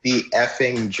Book the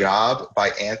Effing Job by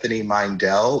Anthony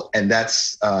Mindell. And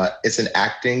that's, it's an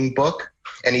acting book.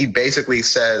 And he basically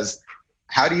says,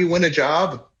 how do you win a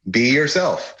job? Be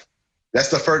yourself.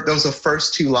 Those are the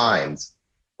first two lines.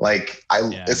 Like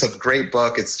it's a great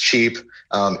book. It's cheap.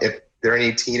 If there are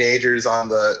any teenagers on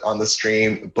the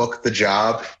stream, Book the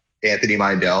Job, Anthony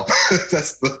Mindell.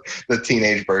 That's the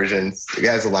teenage version. It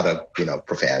has a lot of,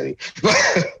 profanity.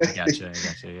 I gotcha.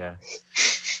 Yeah.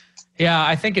 Yeah,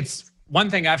 I think it's one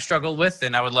thing I've struggled with,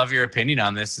 and I would love your opinion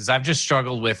on this, is I've just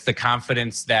struggled with the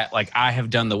confidence that like I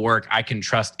have done the work, I can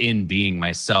trust in being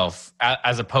myself,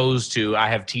 as opposed to I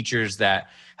have teachers that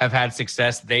have had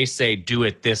success. They say, do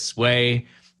it this way.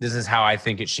 This is how I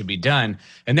think it should be done.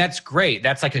 And that's great.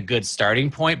 That's like a good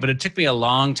starting point. But it took me a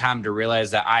long time to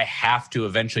realize that I have to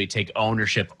eventually take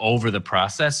ownership over the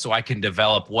process so I can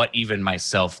develop what even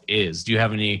myself is. Do you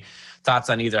have any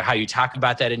thoughts on either how you talk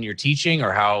about that in your teaching,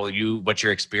 or what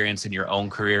your experience in your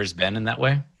own career has been in that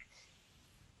way?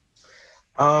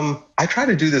 I try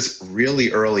to do this really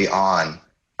early on.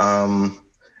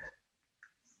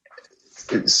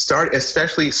 Start,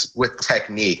 especially with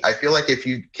technique. I feel like if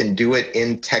you can do it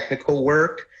in technical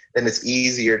work, then it's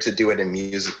easier to do it in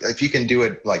music. If you can do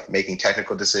it like making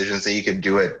technical decisions, then you can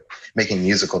do it making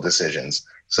musical decisions.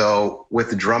 So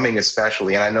with drumming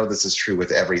especially, and I know this is true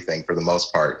with everything for the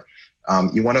most part,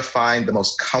 you want to find the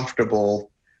most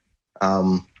comfortable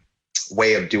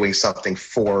way of doing something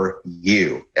for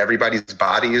you. Everybody's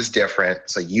body is different,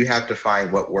 so you have to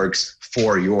find what works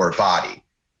for your body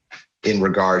in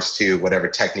regards to whatever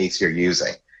techniques you're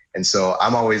using. And so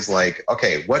I'm always like,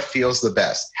 okay, what feels the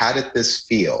best? How did this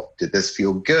feel? Did this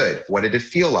feel good? What did it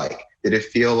feel like? Did it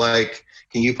feel like,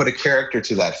 can you put a character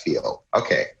to that feel?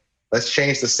 Okay, let's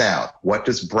change the sound. What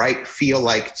does bright feel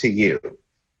like to you?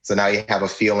 So now you have a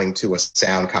feeling to a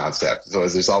sound concept. So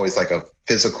there's always like a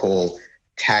physical,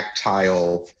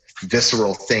 tactile,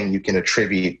 visceral thing you can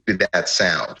attribute to that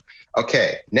sound.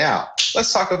 Okay, now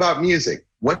let's talk about music.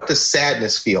 What does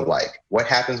sadness feel like? What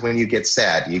happens when you get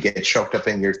sad? Do you get choked up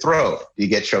in your throat? Do you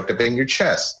get choked up in your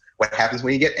chest? What happens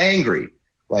when you get angry?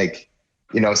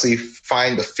 So you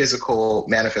find the physical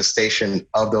manifestation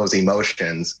of those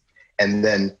emotions, and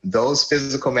then those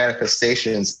physical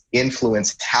manifestations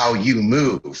influence how you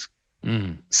move.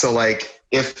 So like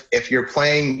if you're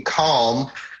playing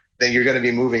calm, then you're going to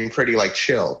be moving pretty like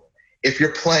chill. If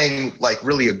you're playing like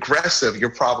really aggressive,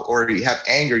 or you have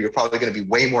anger, you're probably going to be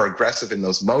way more aggressive in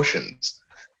those motions.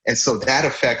 And so that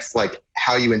affects like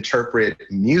how you interpret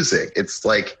music. It's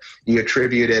like you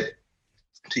attribute it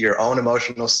to your own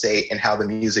emotional state and how the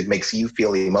music makes you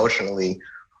feel emotionally,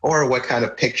 or what kind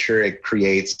of picture it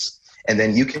creates. And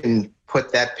then you can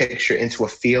put that picture into a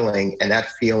feeling, and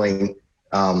that feeling,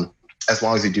 as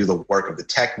long as you do the work of the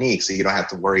technique, so you don't have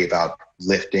to worry about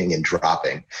lifting and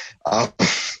dropping.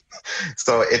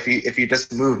 So if you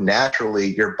just move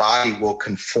naturally, your body will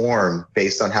conform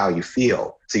based on how you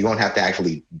feel. So you won't have to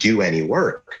actually do any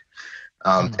work.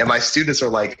 And my students are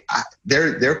like,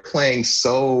 they're playing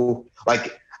so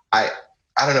like, I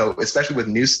don't know, especially with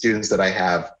new students that I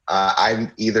have,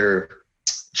 I'm either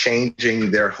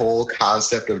changing their whole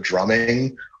concept of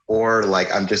drumming, or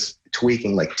like I'm just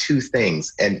tweaking like two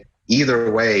things. And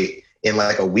either way, in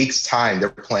like a week's time, they're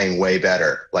playing way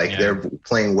better. Like they're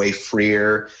playing way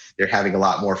freer. They're having a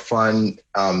lot more fun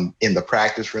in the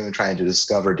practice room, trying to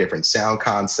discover different sound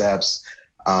concepts.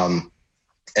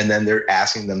 And then they're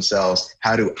asking themselves,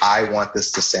 how do I want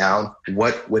this to sound?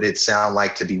 What would it sound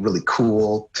like to be really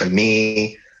cool to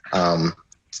me? And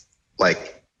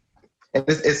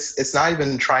it's not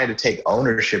even trying to take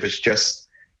ownership. It's just,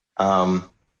 I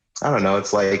don't know.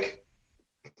 It's like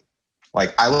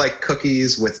I like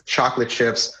cookies with chocolate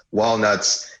chips,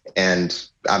 walnuts, and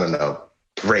I don't know,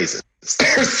 raisins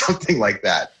or something like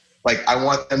that. Like I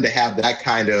want them to have that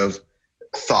kind of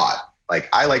thought. Like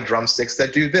I like drumsticks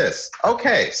that do this.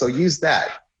 Okay, so use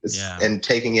that. And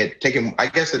I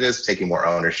guess it is taking more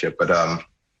ownership, but I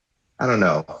don't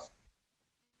know.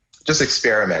 Just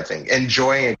experimenting,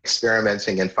 enjoying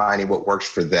experimenting and finding what works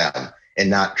for them and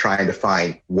not trying to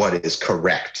find what is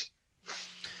correct.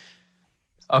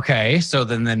 Okay, so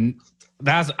then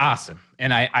that's awesome.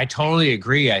 And I totally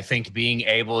agree. I think being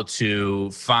able to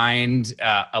find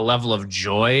a level of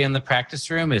joy in the practice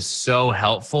room is so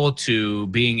helpful to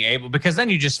being able, because then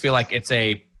you just feel like it's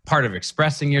a part of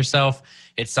expressing yourself.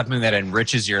 It's something that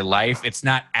enriches your life. It's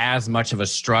not as much of a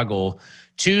struggle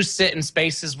to sit in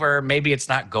spaces where maybe it's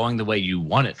not going the way you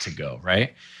want it to go,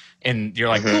 right? And you're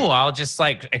like, cool, I'll just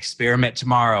like experiment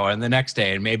tomorrow and the next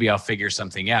day, and maybe I'll figure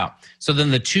something out. So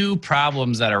then the two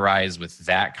problems that arise with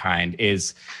that kind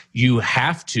is you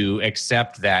have to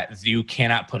accept that you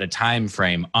cannot put a time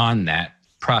frame on that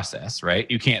process, right?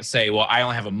 You can't say, well, I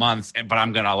only have a month, but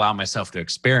I'm going to allow myself to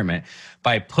experiment.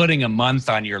 By putting a month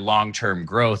on your long-term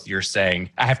growth, you're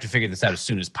saying, I have to figure this out as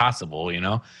soon as possible, you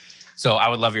know? So I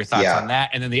would love your thoughts on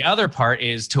that. And then the other part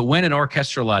is to win an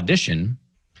orchestral audition,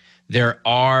 there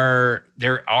are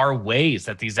ways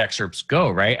that these excerpts go,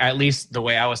 right? At least the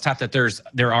way I was taught, that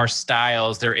there are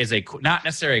styles. There is not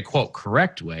necessarily a quote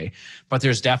correct way, but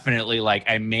there's definitely like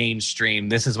a mainstream,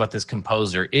 this is what this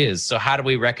composer is. So how do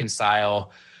we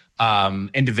reconcile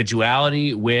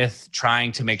individuality with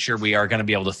trying to make sure we are going to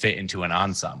be able to fit into an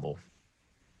ensemble?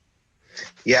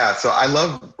 Yeah, so I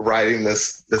love writing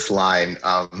this line.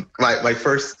 My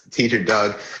first teacher,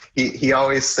 Doug, he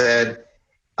always said,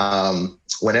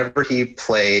 whenever he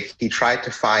played, he tried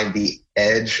to find the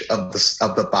edge of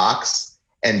the box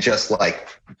and just like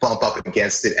bump up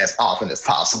against it as often as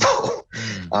possible.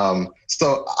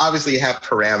 So obviously you have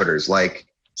parameters like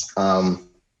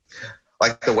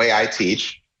the way I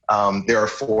teach. There are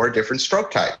 4 different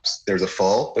stroke types. There's a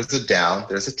full, there's a down,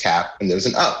 there's a tap, and there's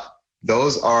an up.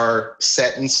 Those are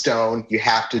set in stone. You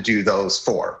have to do those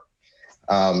 4.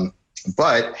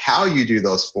 But how you do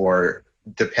those 4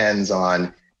 depends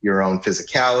on your own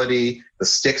physicality, the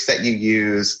sticks that you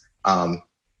use.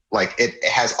 Like it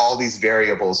has all these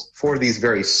variables for these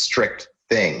very strict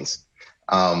things.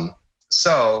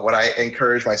 So what I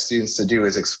encourage my students to do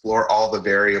is explore all the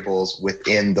variables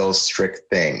within those strict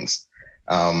things.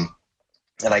 And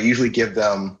I usually give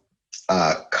them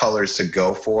colors to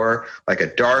go for, like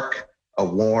a dark, a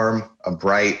warm, a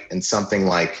bright, and something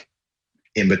like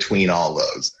in between all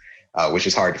those, which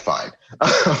is hard to find.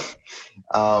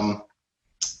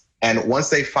 And once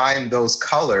they find those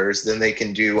colors, then they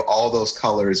can do all those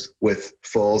colors with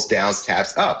fulls, downs,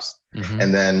 taps, ups.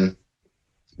 And then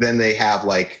they have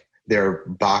like their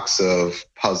box of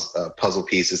puzzle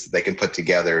pieces that they can put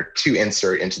together to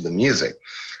insert into the music.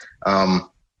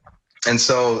 And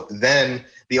so then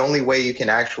the only way you can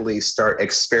actually start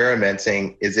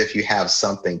experimenting is if you have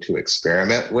something to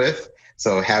experiment with.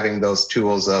 So having those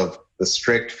tools of the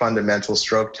strict fundamental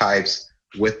stroke types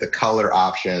with the color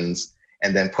options,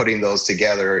 and then putting those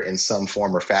together in some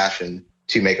form or fashion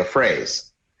to make a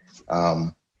phrase.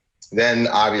 Then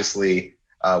obviously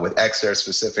with Excerpt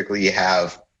specifically, you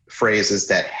have phrases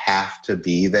that have to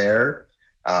be there,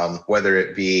 whether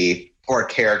it be, or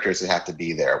characters that have to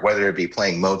be there, whether it be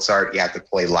playing Mozart, you have to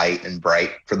play light and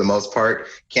bright for the most part.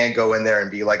 Can't go in there and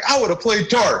be like, I would have played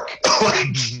dark.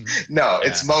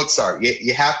 It's Mozart.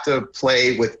 You have to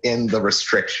play within the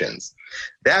restrictions.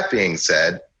 That being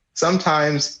said,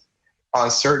 sometimes on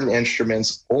certain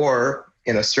instruments or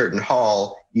in a certain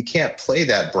hall, you can't play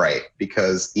that bright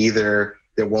because either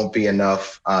there won't be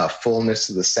enough fullness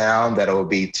to the sound, that it will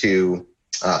be too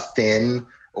thin,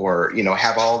 or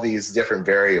have all these different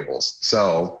variables.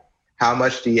 So how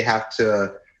much do you have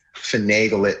to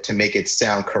finagle it to make it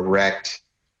sound correct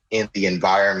in the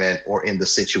environment or in the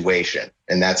situation?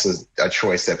 And that's a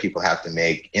choice that people have to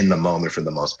make in the moment for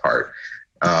the most part,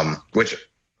 which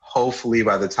hopefully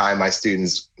by the time my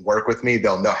students work with me,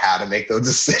 they'll know how to make those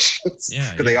decisions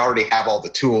because they already have all the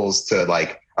tools to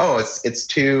like, it's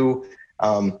too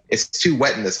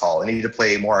wet in this hall. I need to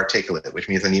play more articulate, which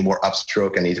means I need more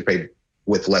upstroke. I need to play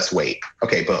with less weight.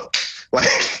 Okay, boom.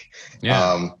 Like,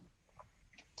 Yeah.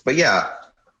 But yeah,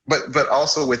 but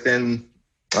also within,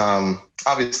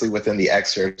 obviously within the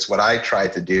excerpts, what I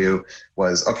tried to do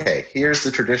was, okay, here's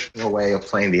the traditional way of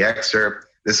playing the excerpt.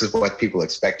 This is what people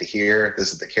expect to hear.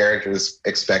 This is the characters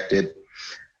expected.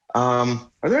 Are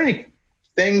there any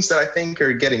things that I think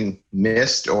are getting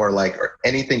missed, or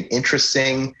anything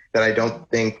interesting that I don't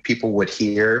think people would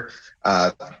hear?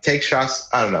 Take shots.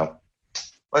 I don't know.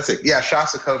 Let's see. Yeah,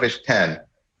 Shostakovich 10.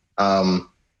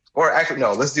 Or actually,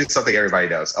 no, let's do something everybody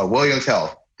knows. William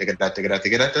Tell.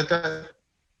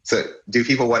 So do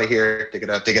people want to hear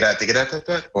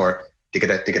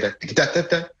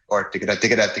or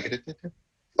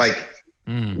like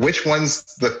which one's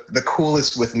the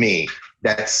coolest with me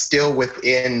that's still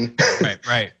within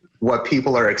right. what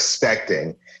people are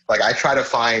expecting? Like I try to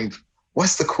find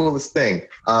what's the coolest thing.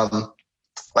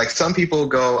 Like some people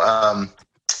go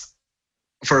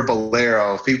for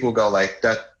bolero, people go like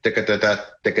da da da da da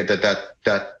da da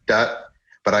da da,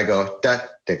 but I go da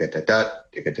da da da da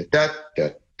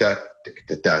da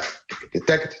da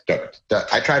da.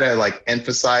 I try to like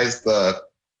emphasize the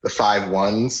 5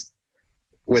 1s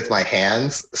with my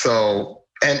hands. So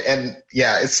and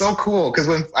yeah, it's so cool because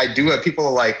when I do it, people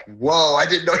are like, "Whoa, I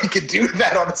didn't know you could do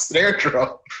that on a snare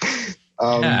drum."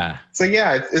 So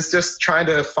yeah, it's just trying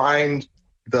to find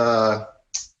the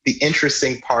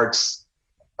interesting parts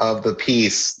of the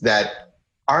piece that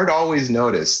aren't always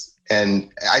noticed.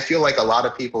 And I feel like a lot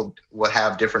of people will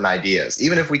have different ideas.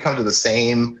 Even if we come to the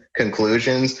same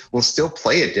conclusions, we'll still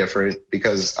play it different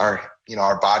because our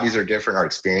bodies are different, our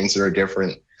experiences are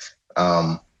different.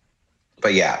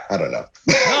 But yeah, I don't know.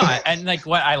 No, and like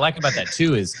what I like about that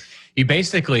too is you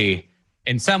basically,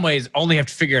 in some ways, only have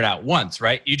to figure it out once,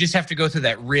 right? You just have to go through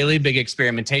that really big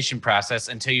experimentation process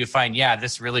until you find, yeah,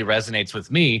 this really resonates with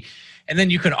me. And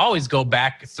then you can always go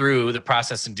back through the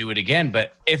process and do it again.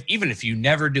 But even if you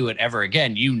never do it ever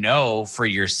again, you know for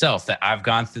yourself that I've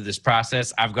gone through this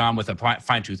process. I've gone with a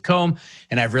fine-tooth comb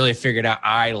and I've really figured out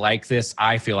I like this.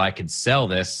 I feel I could sell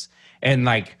this. And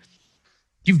like,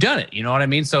 you've done it. You know what I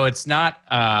mean? So it's not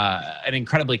an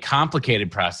incredibly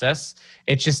complicated process.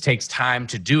 It just takes time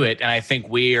to do it. And I think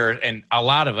and a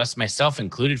lot of us, myself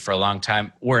included for a long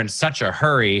time, we're in such a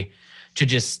hurry to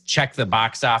just check the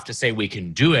box off to say we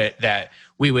can do it, that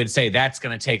we would say that's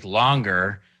going to take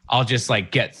longer. I'll just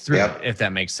like get through it, if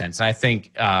that makes sense. And I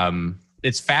think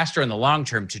it's faster in the long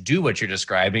term to do what you're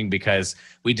describing because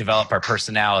we develop our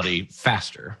personality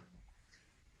faster.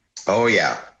 Oh,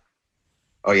 yeah.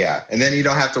 And then you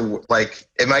don't have to, like,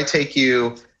 it might take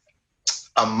you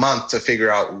a month to figure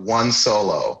out one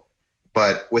solo,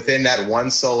 but within that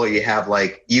one solo, you have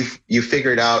like, you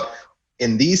figured out,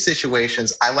 in these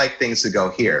situations, I like things to go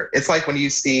here. It's like when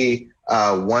you see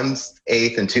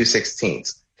 1/8 and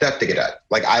 2/16.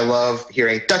 Like I love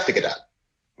hearing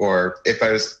or if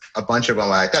there's a bunch of them,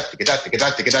 like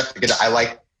I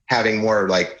like having more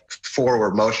like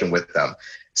forward motion with them.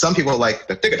 Some people like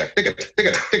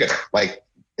like,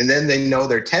 and then they know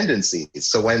their tendencies.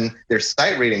 So when they're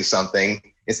sight reading something,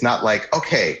 it's not like,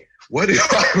 okay, what do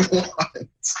I want?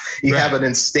 You have an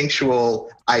instinctual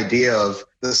idea of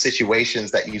the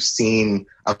situations that you've seen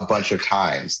a bunch of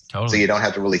times. Totally. So you don't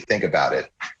have to really think about it.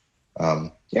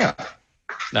 Yeah.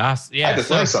 I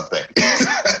just learned something.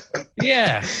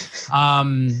 Yeah.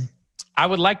 I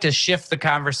would like to shift the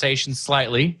conversation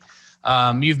slightly.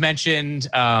 You've mentioned,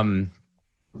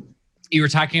 you were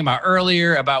talking about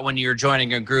earlier about when you're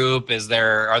joining a group,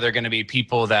 are there going to be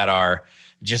people that are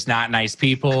just not nice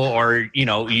people, or,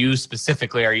 you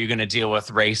specifically, are you going to deal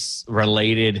with race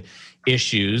related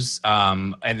issues?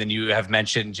 And then you have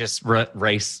mentioned just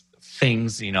race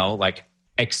things, like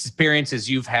experiences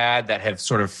you've had that have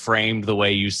sort of framed the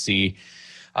way you see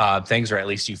things, or at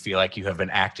least you feel like you have been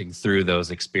acting through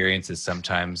those experiences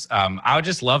sometimes. I would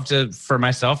just love for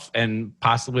myself and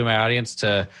possibly my audience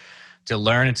to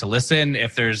learn and to listen,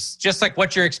 if there's just like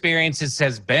what your experiences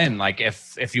has been, like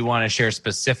if you want to share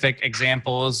specific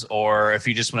examples, or if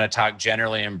you just want to talk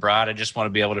generally and broad. I just want to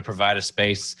be able to provide a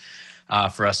space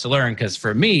for us to learn. Because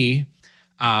for me,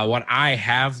 what I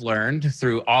have learned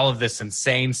through all of this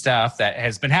insane stuff that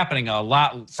has been happening a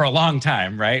lot for a long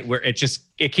time, right? Where it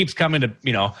keeps coming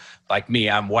to, like me,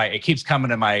 I'm white. It keeps coming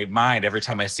to my mind every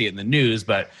time I see it in the news.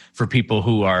 But for people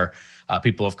who are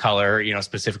people of color,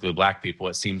 specifically Black people,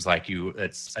 it seems like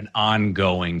it's an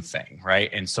ongoing thing, right?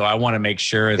 And so I want to make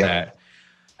sure that,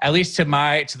 at least to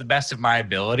the best of my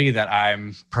ability, that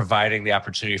I'm providing the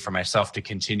opportunity for myself to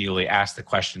continually ask the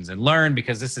questions and learn,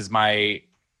 because this is my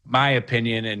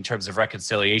opinion in terms of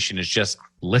reconciliation is just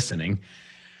listening.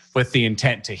 with the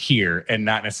intent to hear and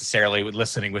not necessarily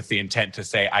listening with the intent to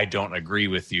say, I don't agree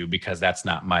with you, because that's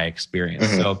not my experience.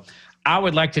 Mm-hmm. So I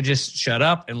would like to just shut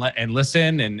up and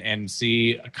listen and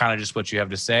see kind of just what you have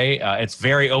to say. It's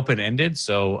very open-ended.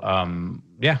 So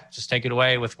just take it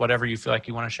away with whatever you feel like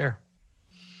you want to share.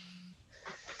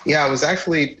 Yeah, I was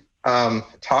actually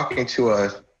talking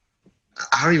to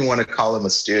I don't even want to call him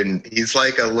a student. He's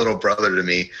like a little brother to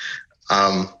me.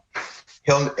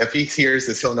 If he hears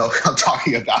this, he'll know what I'm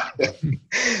talking about him.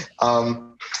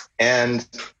 And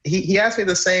he asked me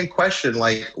the same question,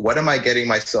 like, what am I getting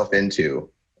myself into?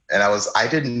 And I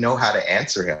didn't know how to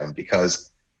answer him,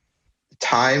 because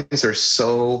times are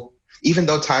so, even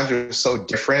though times are so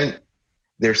different,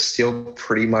 they're still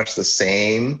pretty much the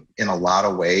same in a lot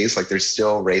of ways. Like, there's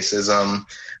still racism,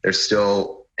 there's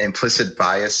still implicit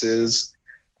biases.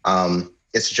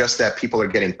 It's just that people are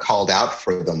getting called out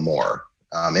for them more,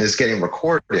 and it's getting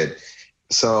recorded.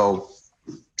 So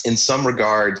in some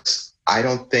regards, I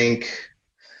don't think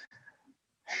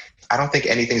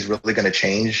anything's really going to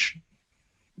change,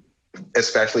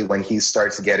 especially when he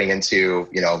starts getting into,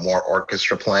 more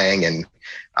orchestra playing and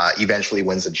eventually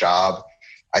wins a job.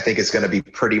 I think it's going to be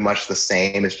pretty much the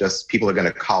same. It's just people are going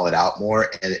to call it out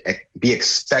more and be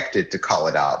expected to call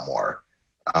it out more.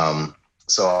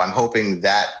 So I'm hoping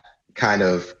that kind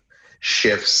of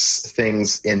shifts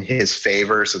things in his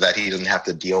favor so that he doesn't have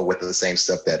to deal with the same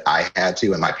stuff that I had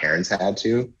to and my parents had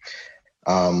to.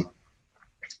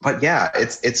 But yeah,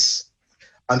 it's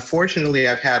unfortunately,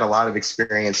 I've had a lot of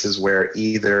experiences where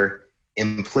either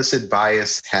implicit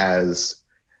bias has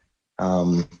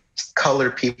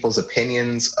colored people's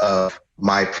opinions of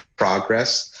my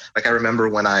progress. Like, I remember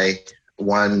when I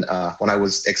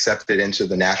was accepted into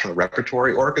the National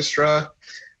Repertory Orchestra,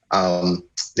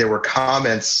 there were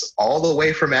comments all the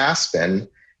way from Aspen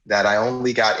that I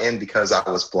only got in because I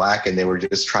was Black and they were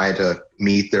just trying to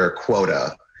meet their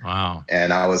quota. Wow.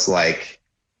 And I was like,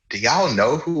 do y'all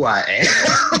know who I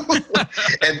am?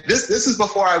 And this is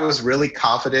before I was really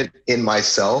confident in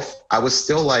myself. I was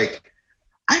still like,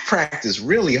 I practiced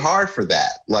really hard for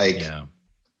that. Like, yeah.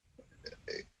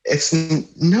 It's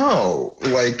no,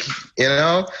 like,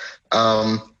 and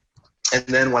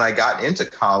then when I got into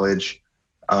college,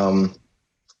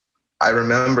 I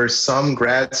remember some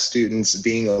grad students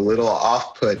being a little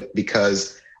off-put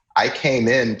because I came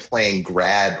in playing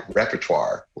grad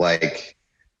repertoire. Like,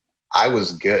 I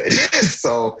was good.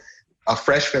 So a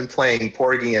freshman playing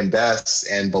Porgy and Bess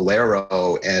and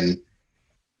Bolero, and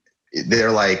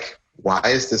they're like, why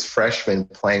is this freshman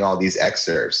playing all these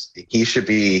excerpts? He should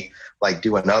be like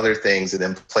doing other things and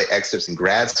then play excerpts in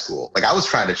grad school. Like, I was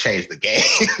trying to change the game,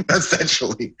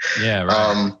 essentially. Yeah,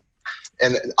 right.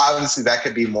 And obviously that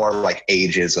could be more like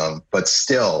ageism, but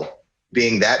still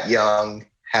being that young,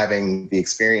 having the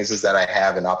experiences that I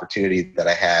have and opportunity that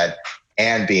I had,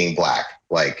 and being Black,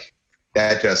 like,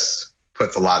 that just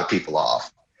puts a lot of people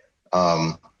off.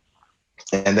 And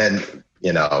then,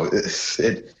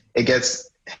 it gets,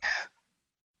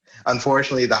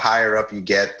 unfortunately, the higher up you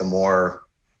get, the more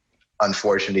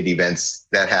unfortunate events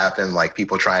that happen, like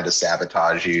people trying to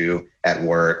sabotage you at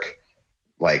work,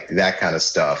 like that kind of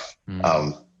stuff.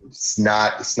 It's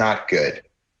not good.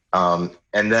 And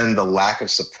then the lack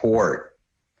of support,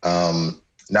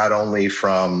 not only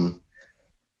from,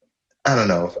 I don't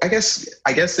know, I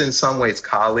guess in some ways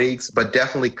colleagues, but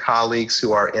definitely colleagues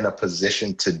who are in a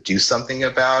position to do something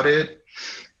about it,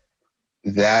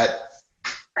 that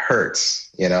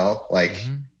hurts,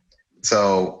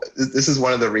 So this is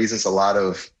one of the reasons a lot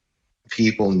of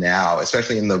people now,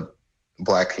 especially in the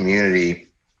Black community,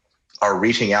 are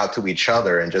reaching out to each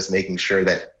other and just making sure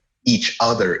that each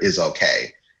other is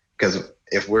okay. Because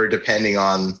if we're depending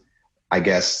on, I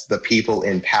guess, the people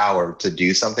in power to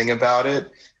do something about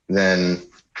it, then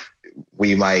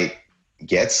we might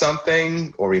get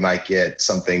something, or we might get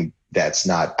something that's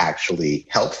not actually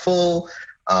helpful,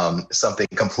 something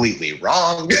completely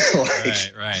wrong.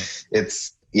 Right.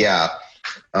 It's, yeah.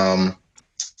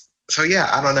 So yeah,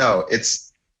 I don't know.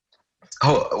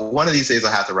 One of these days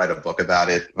I'll have to write a book about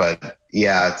it, but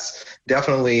yeah, it's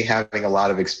definitely having a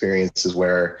lot of experiences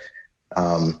where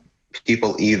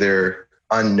people either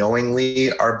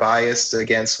unknowingly are biased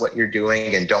against what you're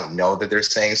doing and don't know that they're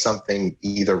saying something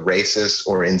either racist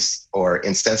or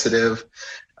insensitive.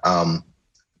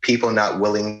 People not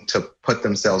willing to put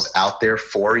themselves out there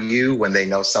for you when they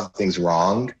know something's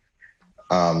wrong.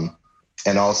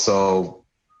 And also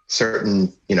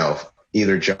certain,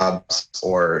 either jobs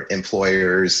or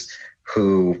employers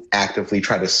who actively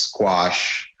try to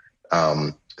squash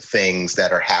things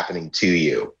that are happening to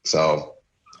you. So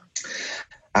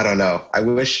I don't know. I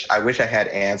wish I had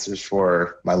answers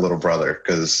for my little brother,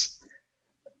 because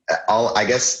I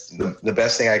guess the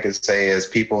best thing I could say is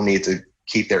people need to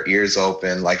keep their ears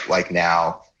open, like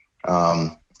now,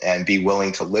 and be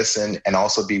willing to listen, and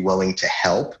also be willing to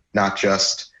help, not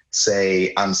just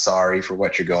say, I'm sorry for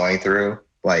what you're going through.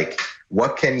 Like,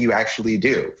 what can you actually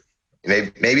do?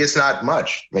 Maybe it's not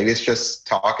much. Maybe it's just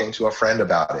talking to a friend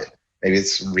about it. Maybe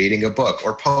it's reading a book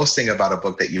or posting about a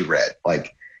book that you read.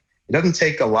 Like, it doesn't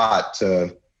take a lot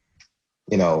to,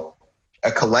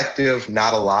 a collective,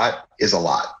 not a lot, is a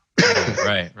lot.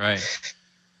 Right.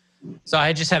 So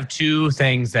I just have two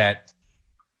things that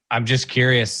I'm just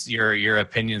curious your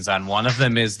opinions on. One of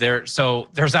them is there's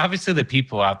obviously the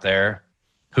people out there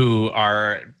who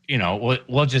are,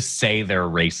 we'll just say they're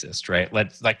racist, right?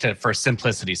 For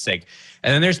simplicity's sake.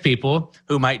 And then there's people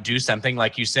who might do something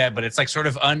like you said, but it's like sort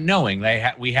of unknowing.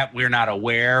 We're not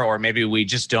aware, or maybe we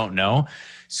just don't know.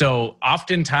 So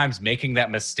oftentimes making that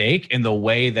mistake in the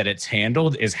way that it's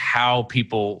handled is how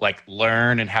people like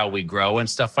learn and how we grow and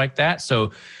stuff like that.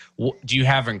 So do you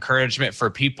have encouragement for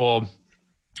people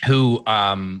who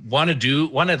want to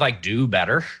do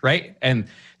better, right? And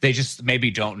they just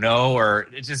maybe don't know, or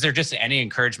is there just any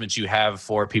encouragement you have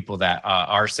for people that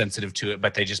are sensitive to it,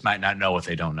 but they just might not know what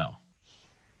they don't know?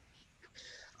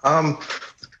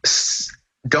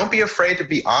 Don't be afraid to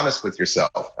be honest with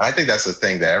yourself. I think that's the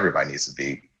thing that everybody needs to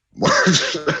be.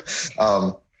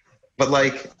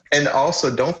 And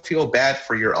also don't feel bad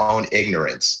for your own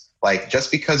ignorance. Like, just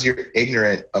because you're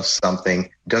ignorant of something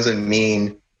doesn't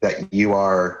mean that you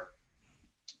are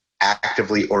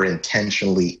actively or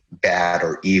intentionally bad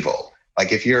or evil.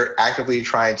 Like, if you're actively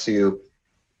trying to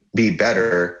be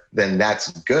better, then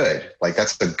that's good. Like,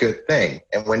 that's a good thing.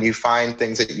 And when you find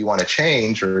things that you want to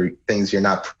change or things you're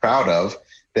not proud of,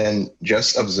 then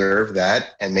just observe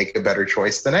that and make a better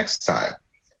choice the next time.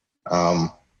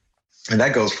 And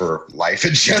that goes for life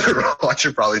in general. I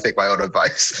should probably take my own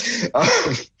advice.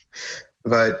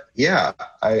 But yeah,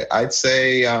 I'd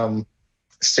say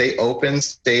stay open,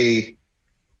 stay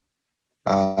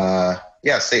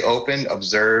open,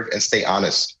 observe, and stay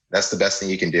honest. That's the best thing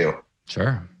you can do.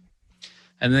 Sure.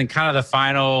 And then kind of the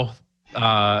final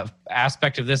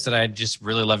aspect of this that I just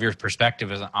really love your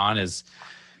perspective on is,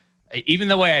 even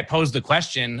the way I pose the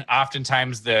question,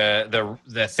 oftentimes the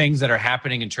things that are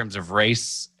happening in terms of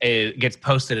race, it gets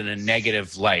posted in a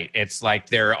negative light. It's like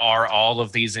there are all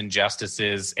of these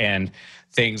injustices and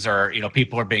things are,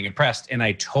 people are being oppressed, and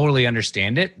I totally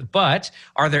understand it. But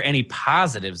are there any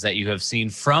positives that you have seen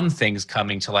from things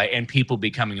coming to light and people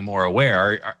becoming more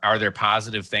aware? Are there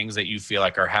positive things that you feel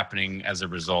like are happening as a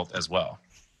result as well?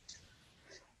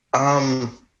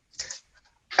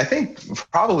 I think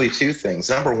probably two things.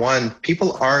 Number one,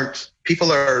 people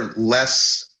are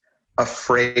less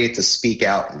afraid to speak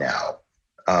out now,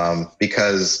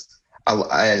 because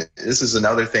this is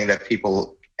another thing that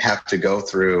people have to go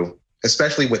through,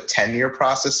 especially with tenure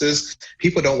processes.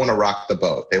 People don't want to rock the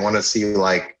boat. They want to see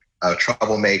like a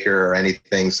troublemaker or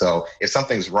anything. So if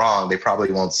something's wrong, they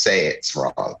probably won't say it's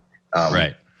wrong.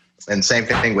 Right. And same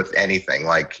thing with anything.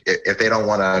 Like, if they don't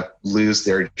want to lose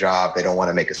their job, they don't want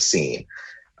to make a scene.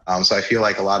 So I feel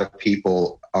like a lot of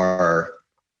people are,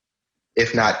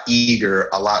 if not eager,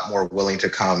 a lot more willing to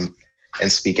come and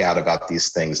speak out about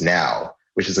these things now,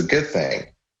 which is a good thing.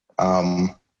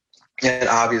 And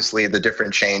obviously the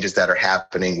different changes that are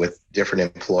happening with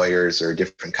different employers or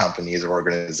different companies or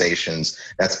organizations,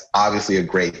 that's obviously a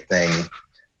great thing.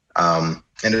 And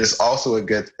it is also a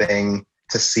good thing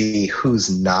to see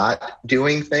who's not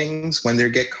doing things when they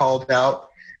get called out.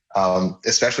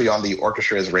 Especially on the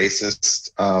Orchestra is Racist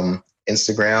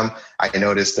Instagram, I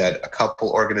noticed that a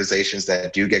couple organizations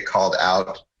that do get called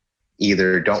out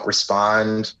either don't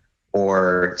respond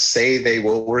or say they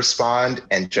will respond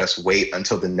and just wait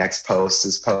until the next post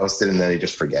is posted and then they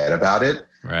just forget about it.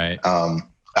 Right.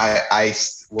 I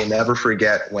will never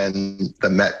forget when the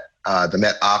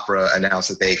Met Opera announced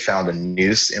that they found a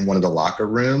noose in one of the locker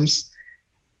rooms,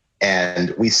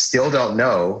 and we still don't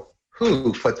know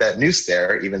who put that noose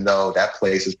there, even though that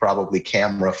place is probably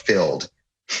camera filled.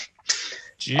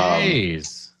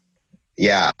 Jeez.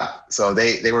 Yeah. So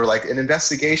they were like, an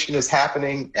investigation is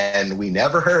happening, and we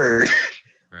never heard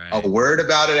a word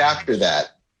about it after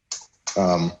that.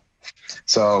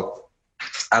 So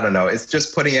I don't know. It's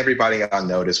just putting everybody on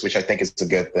notice, which I think is a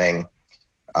good thing.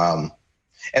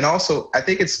 And also I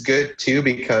think it's good too,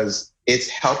 because it's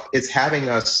having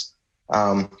us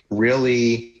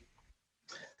really,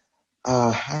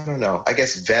 I don't know, I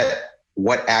guess vet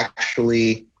what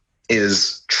actually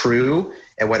is true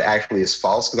and what actually is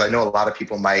false. Because I know a lot of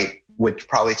people would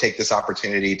probably take this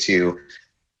opportunity to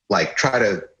like try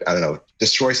to, I don't know,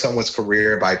 destroy someone's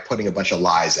career by putting a bunch of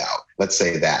lies out. Let's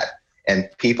say that. and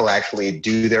people actually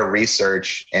do their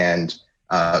research and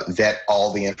vet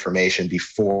all the information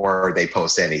before they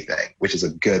post anything, which is a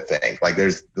good thing. Like,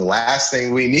 there's the last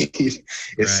thing we need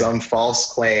is some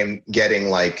false claim getting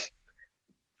like,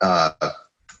 I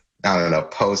don't know,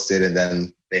 posted, and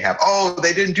then they have, oh,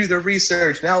 they didn't do their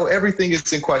research. Now everything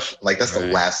is in question. Like, that's the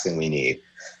last thing we need.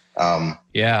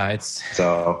 It's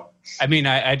so. I mean,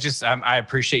 I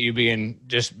appreciate you being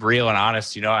just real and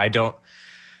honest. You know,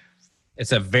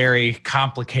 it's a very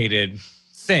complicated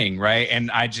thing, right?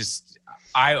 And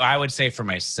I would say for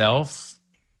myself,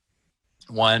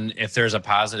 one, if there's a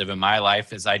positive in my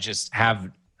life, is I just have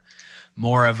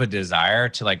more of a desire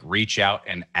to like reach out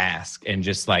and ask and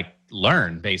just like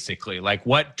learn, basically. Like,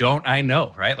 what don't I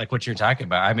know, right? Like what you're talking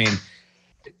about. I mean,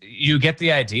 you get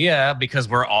the idea, because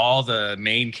we're all the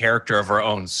main character of our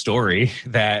own story,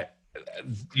 that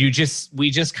we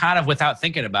just kind of, without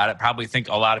thinking about it, probably think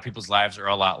a lot of people's lives are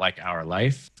a lot like our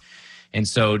life. And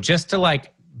so just to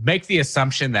like make the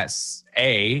assumption that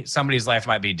A, somebody's life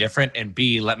might be different, and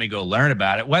B, let me go learn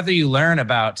about it. Whether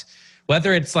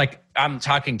it's like I'm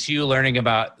talking to you, learning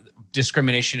about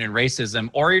discrimination and racism,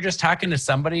 or you're just talking to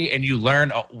somebody and you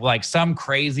learn like some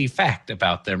crazy fact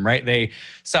about them, right? They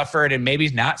suffered, and maybe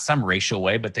not some racial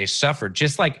way, but they suffered.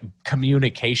 Just like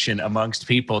communication amongst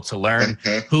people to learn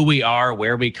who we are,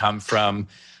 where we come from,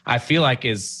 I feel like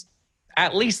is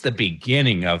at least the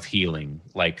beginning of healing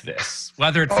like this.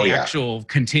 Whether it's the actual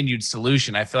continued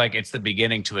solution, I feel like it's the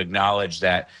beginning to acknowledge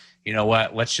that, you know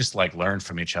what, let's just like learn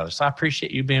from each other. So I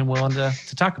appreciate you being willing to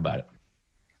talk about it.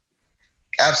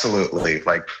 Absolutely.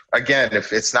 Like, again,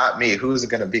 if it's not me, who's it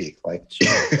going to be? Like,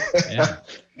 yeah.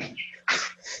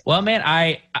 Well, man,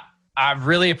 I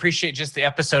really appreciate just the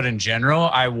episode in general.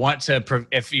 I want to,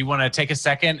 if you want to take a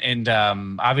second, and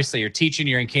obviously you're teaching,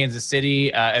 you're in Kansas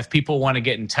City. If people want to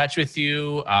get in touch with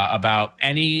you about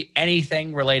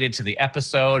anything related to the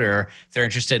episode, or if they're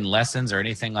interested in lessons or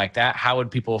anything like that, how would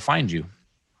people find you?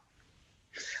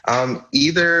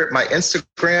 Either my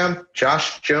Instagram,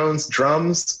 Josh Jones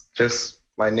Drums, just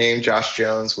my name, Josh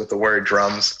Jones, with the word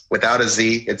drums without a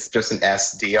Z. It's just an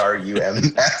S,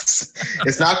 DRUMS.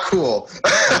 It's not cool.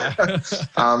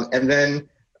 And then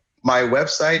my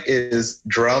website is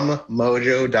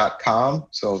drummojo.com.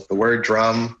 So the word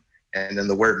drum and then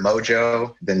the word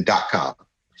mojo, then .com.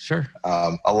 Sure.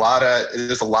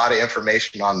 There's a lot of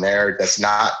information on there that's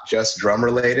not just drum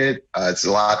related. It's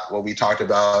a lot what we talked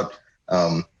about,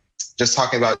 just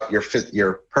talking about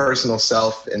your personal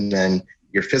self, and then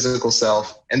your physical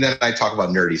self, and then I talk about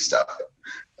nerdy stuff.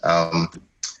 So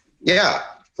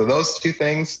those two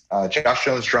things, Josh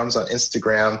Jones Drums on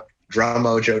Instagram,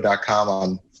 drummojo.com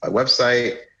on my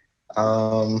website.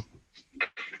 I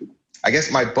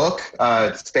guess my book,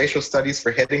 Spatial Studies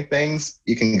for Hitting Things,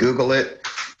 you can Google it.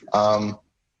 And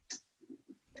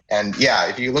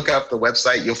if you look up the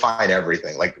website, you'll find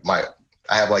everything. Like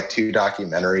I have like 2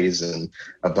 documentaries and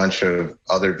a bunch of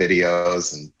other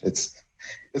videos, and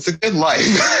it's a good life.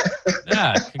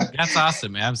 Yeah, that's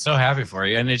awesome, man. I'm so happy for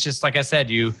you. And it's just like I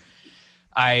said,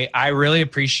 I really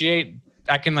appreciate,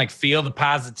 I can like feel the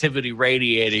positivity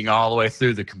radiating all the way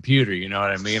through the computer. You know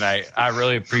what I mean? I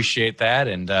really appreciate that.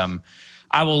 And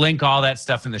I will link all that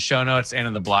stuff in the show notes and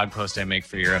in the blog post I make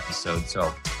for your episode.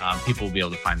 So people will be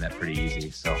able to find that pretty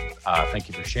easy. So thank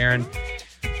you for sharing.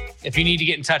 If you need to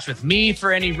get in touch with me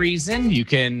for any reason, you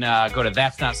can go to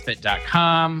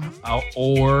that'snotspit.com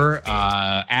or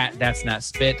at That's Not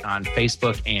Spit on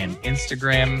Facebook and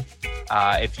Instagram.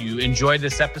 If you enjoyed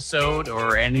this episode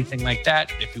or anything like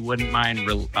that, if you wouldn't mind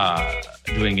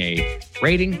doing a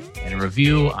rating and a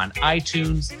review on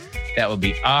iTunes, that would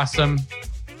be awesome.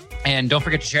 And don't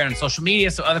forget to share it on social media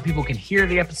so other people can hear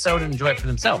the episode and enjoy it for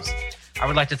themselves. I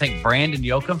would like to thank Brandon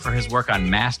Yoakum for his work on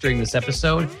mastering this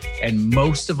episode. And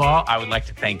most of all, I would like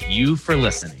to thank you for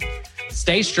listening.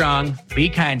 Stay strong, be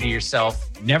kind to yourself,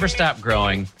 never stop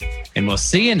growing, and we'll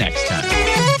see you next time.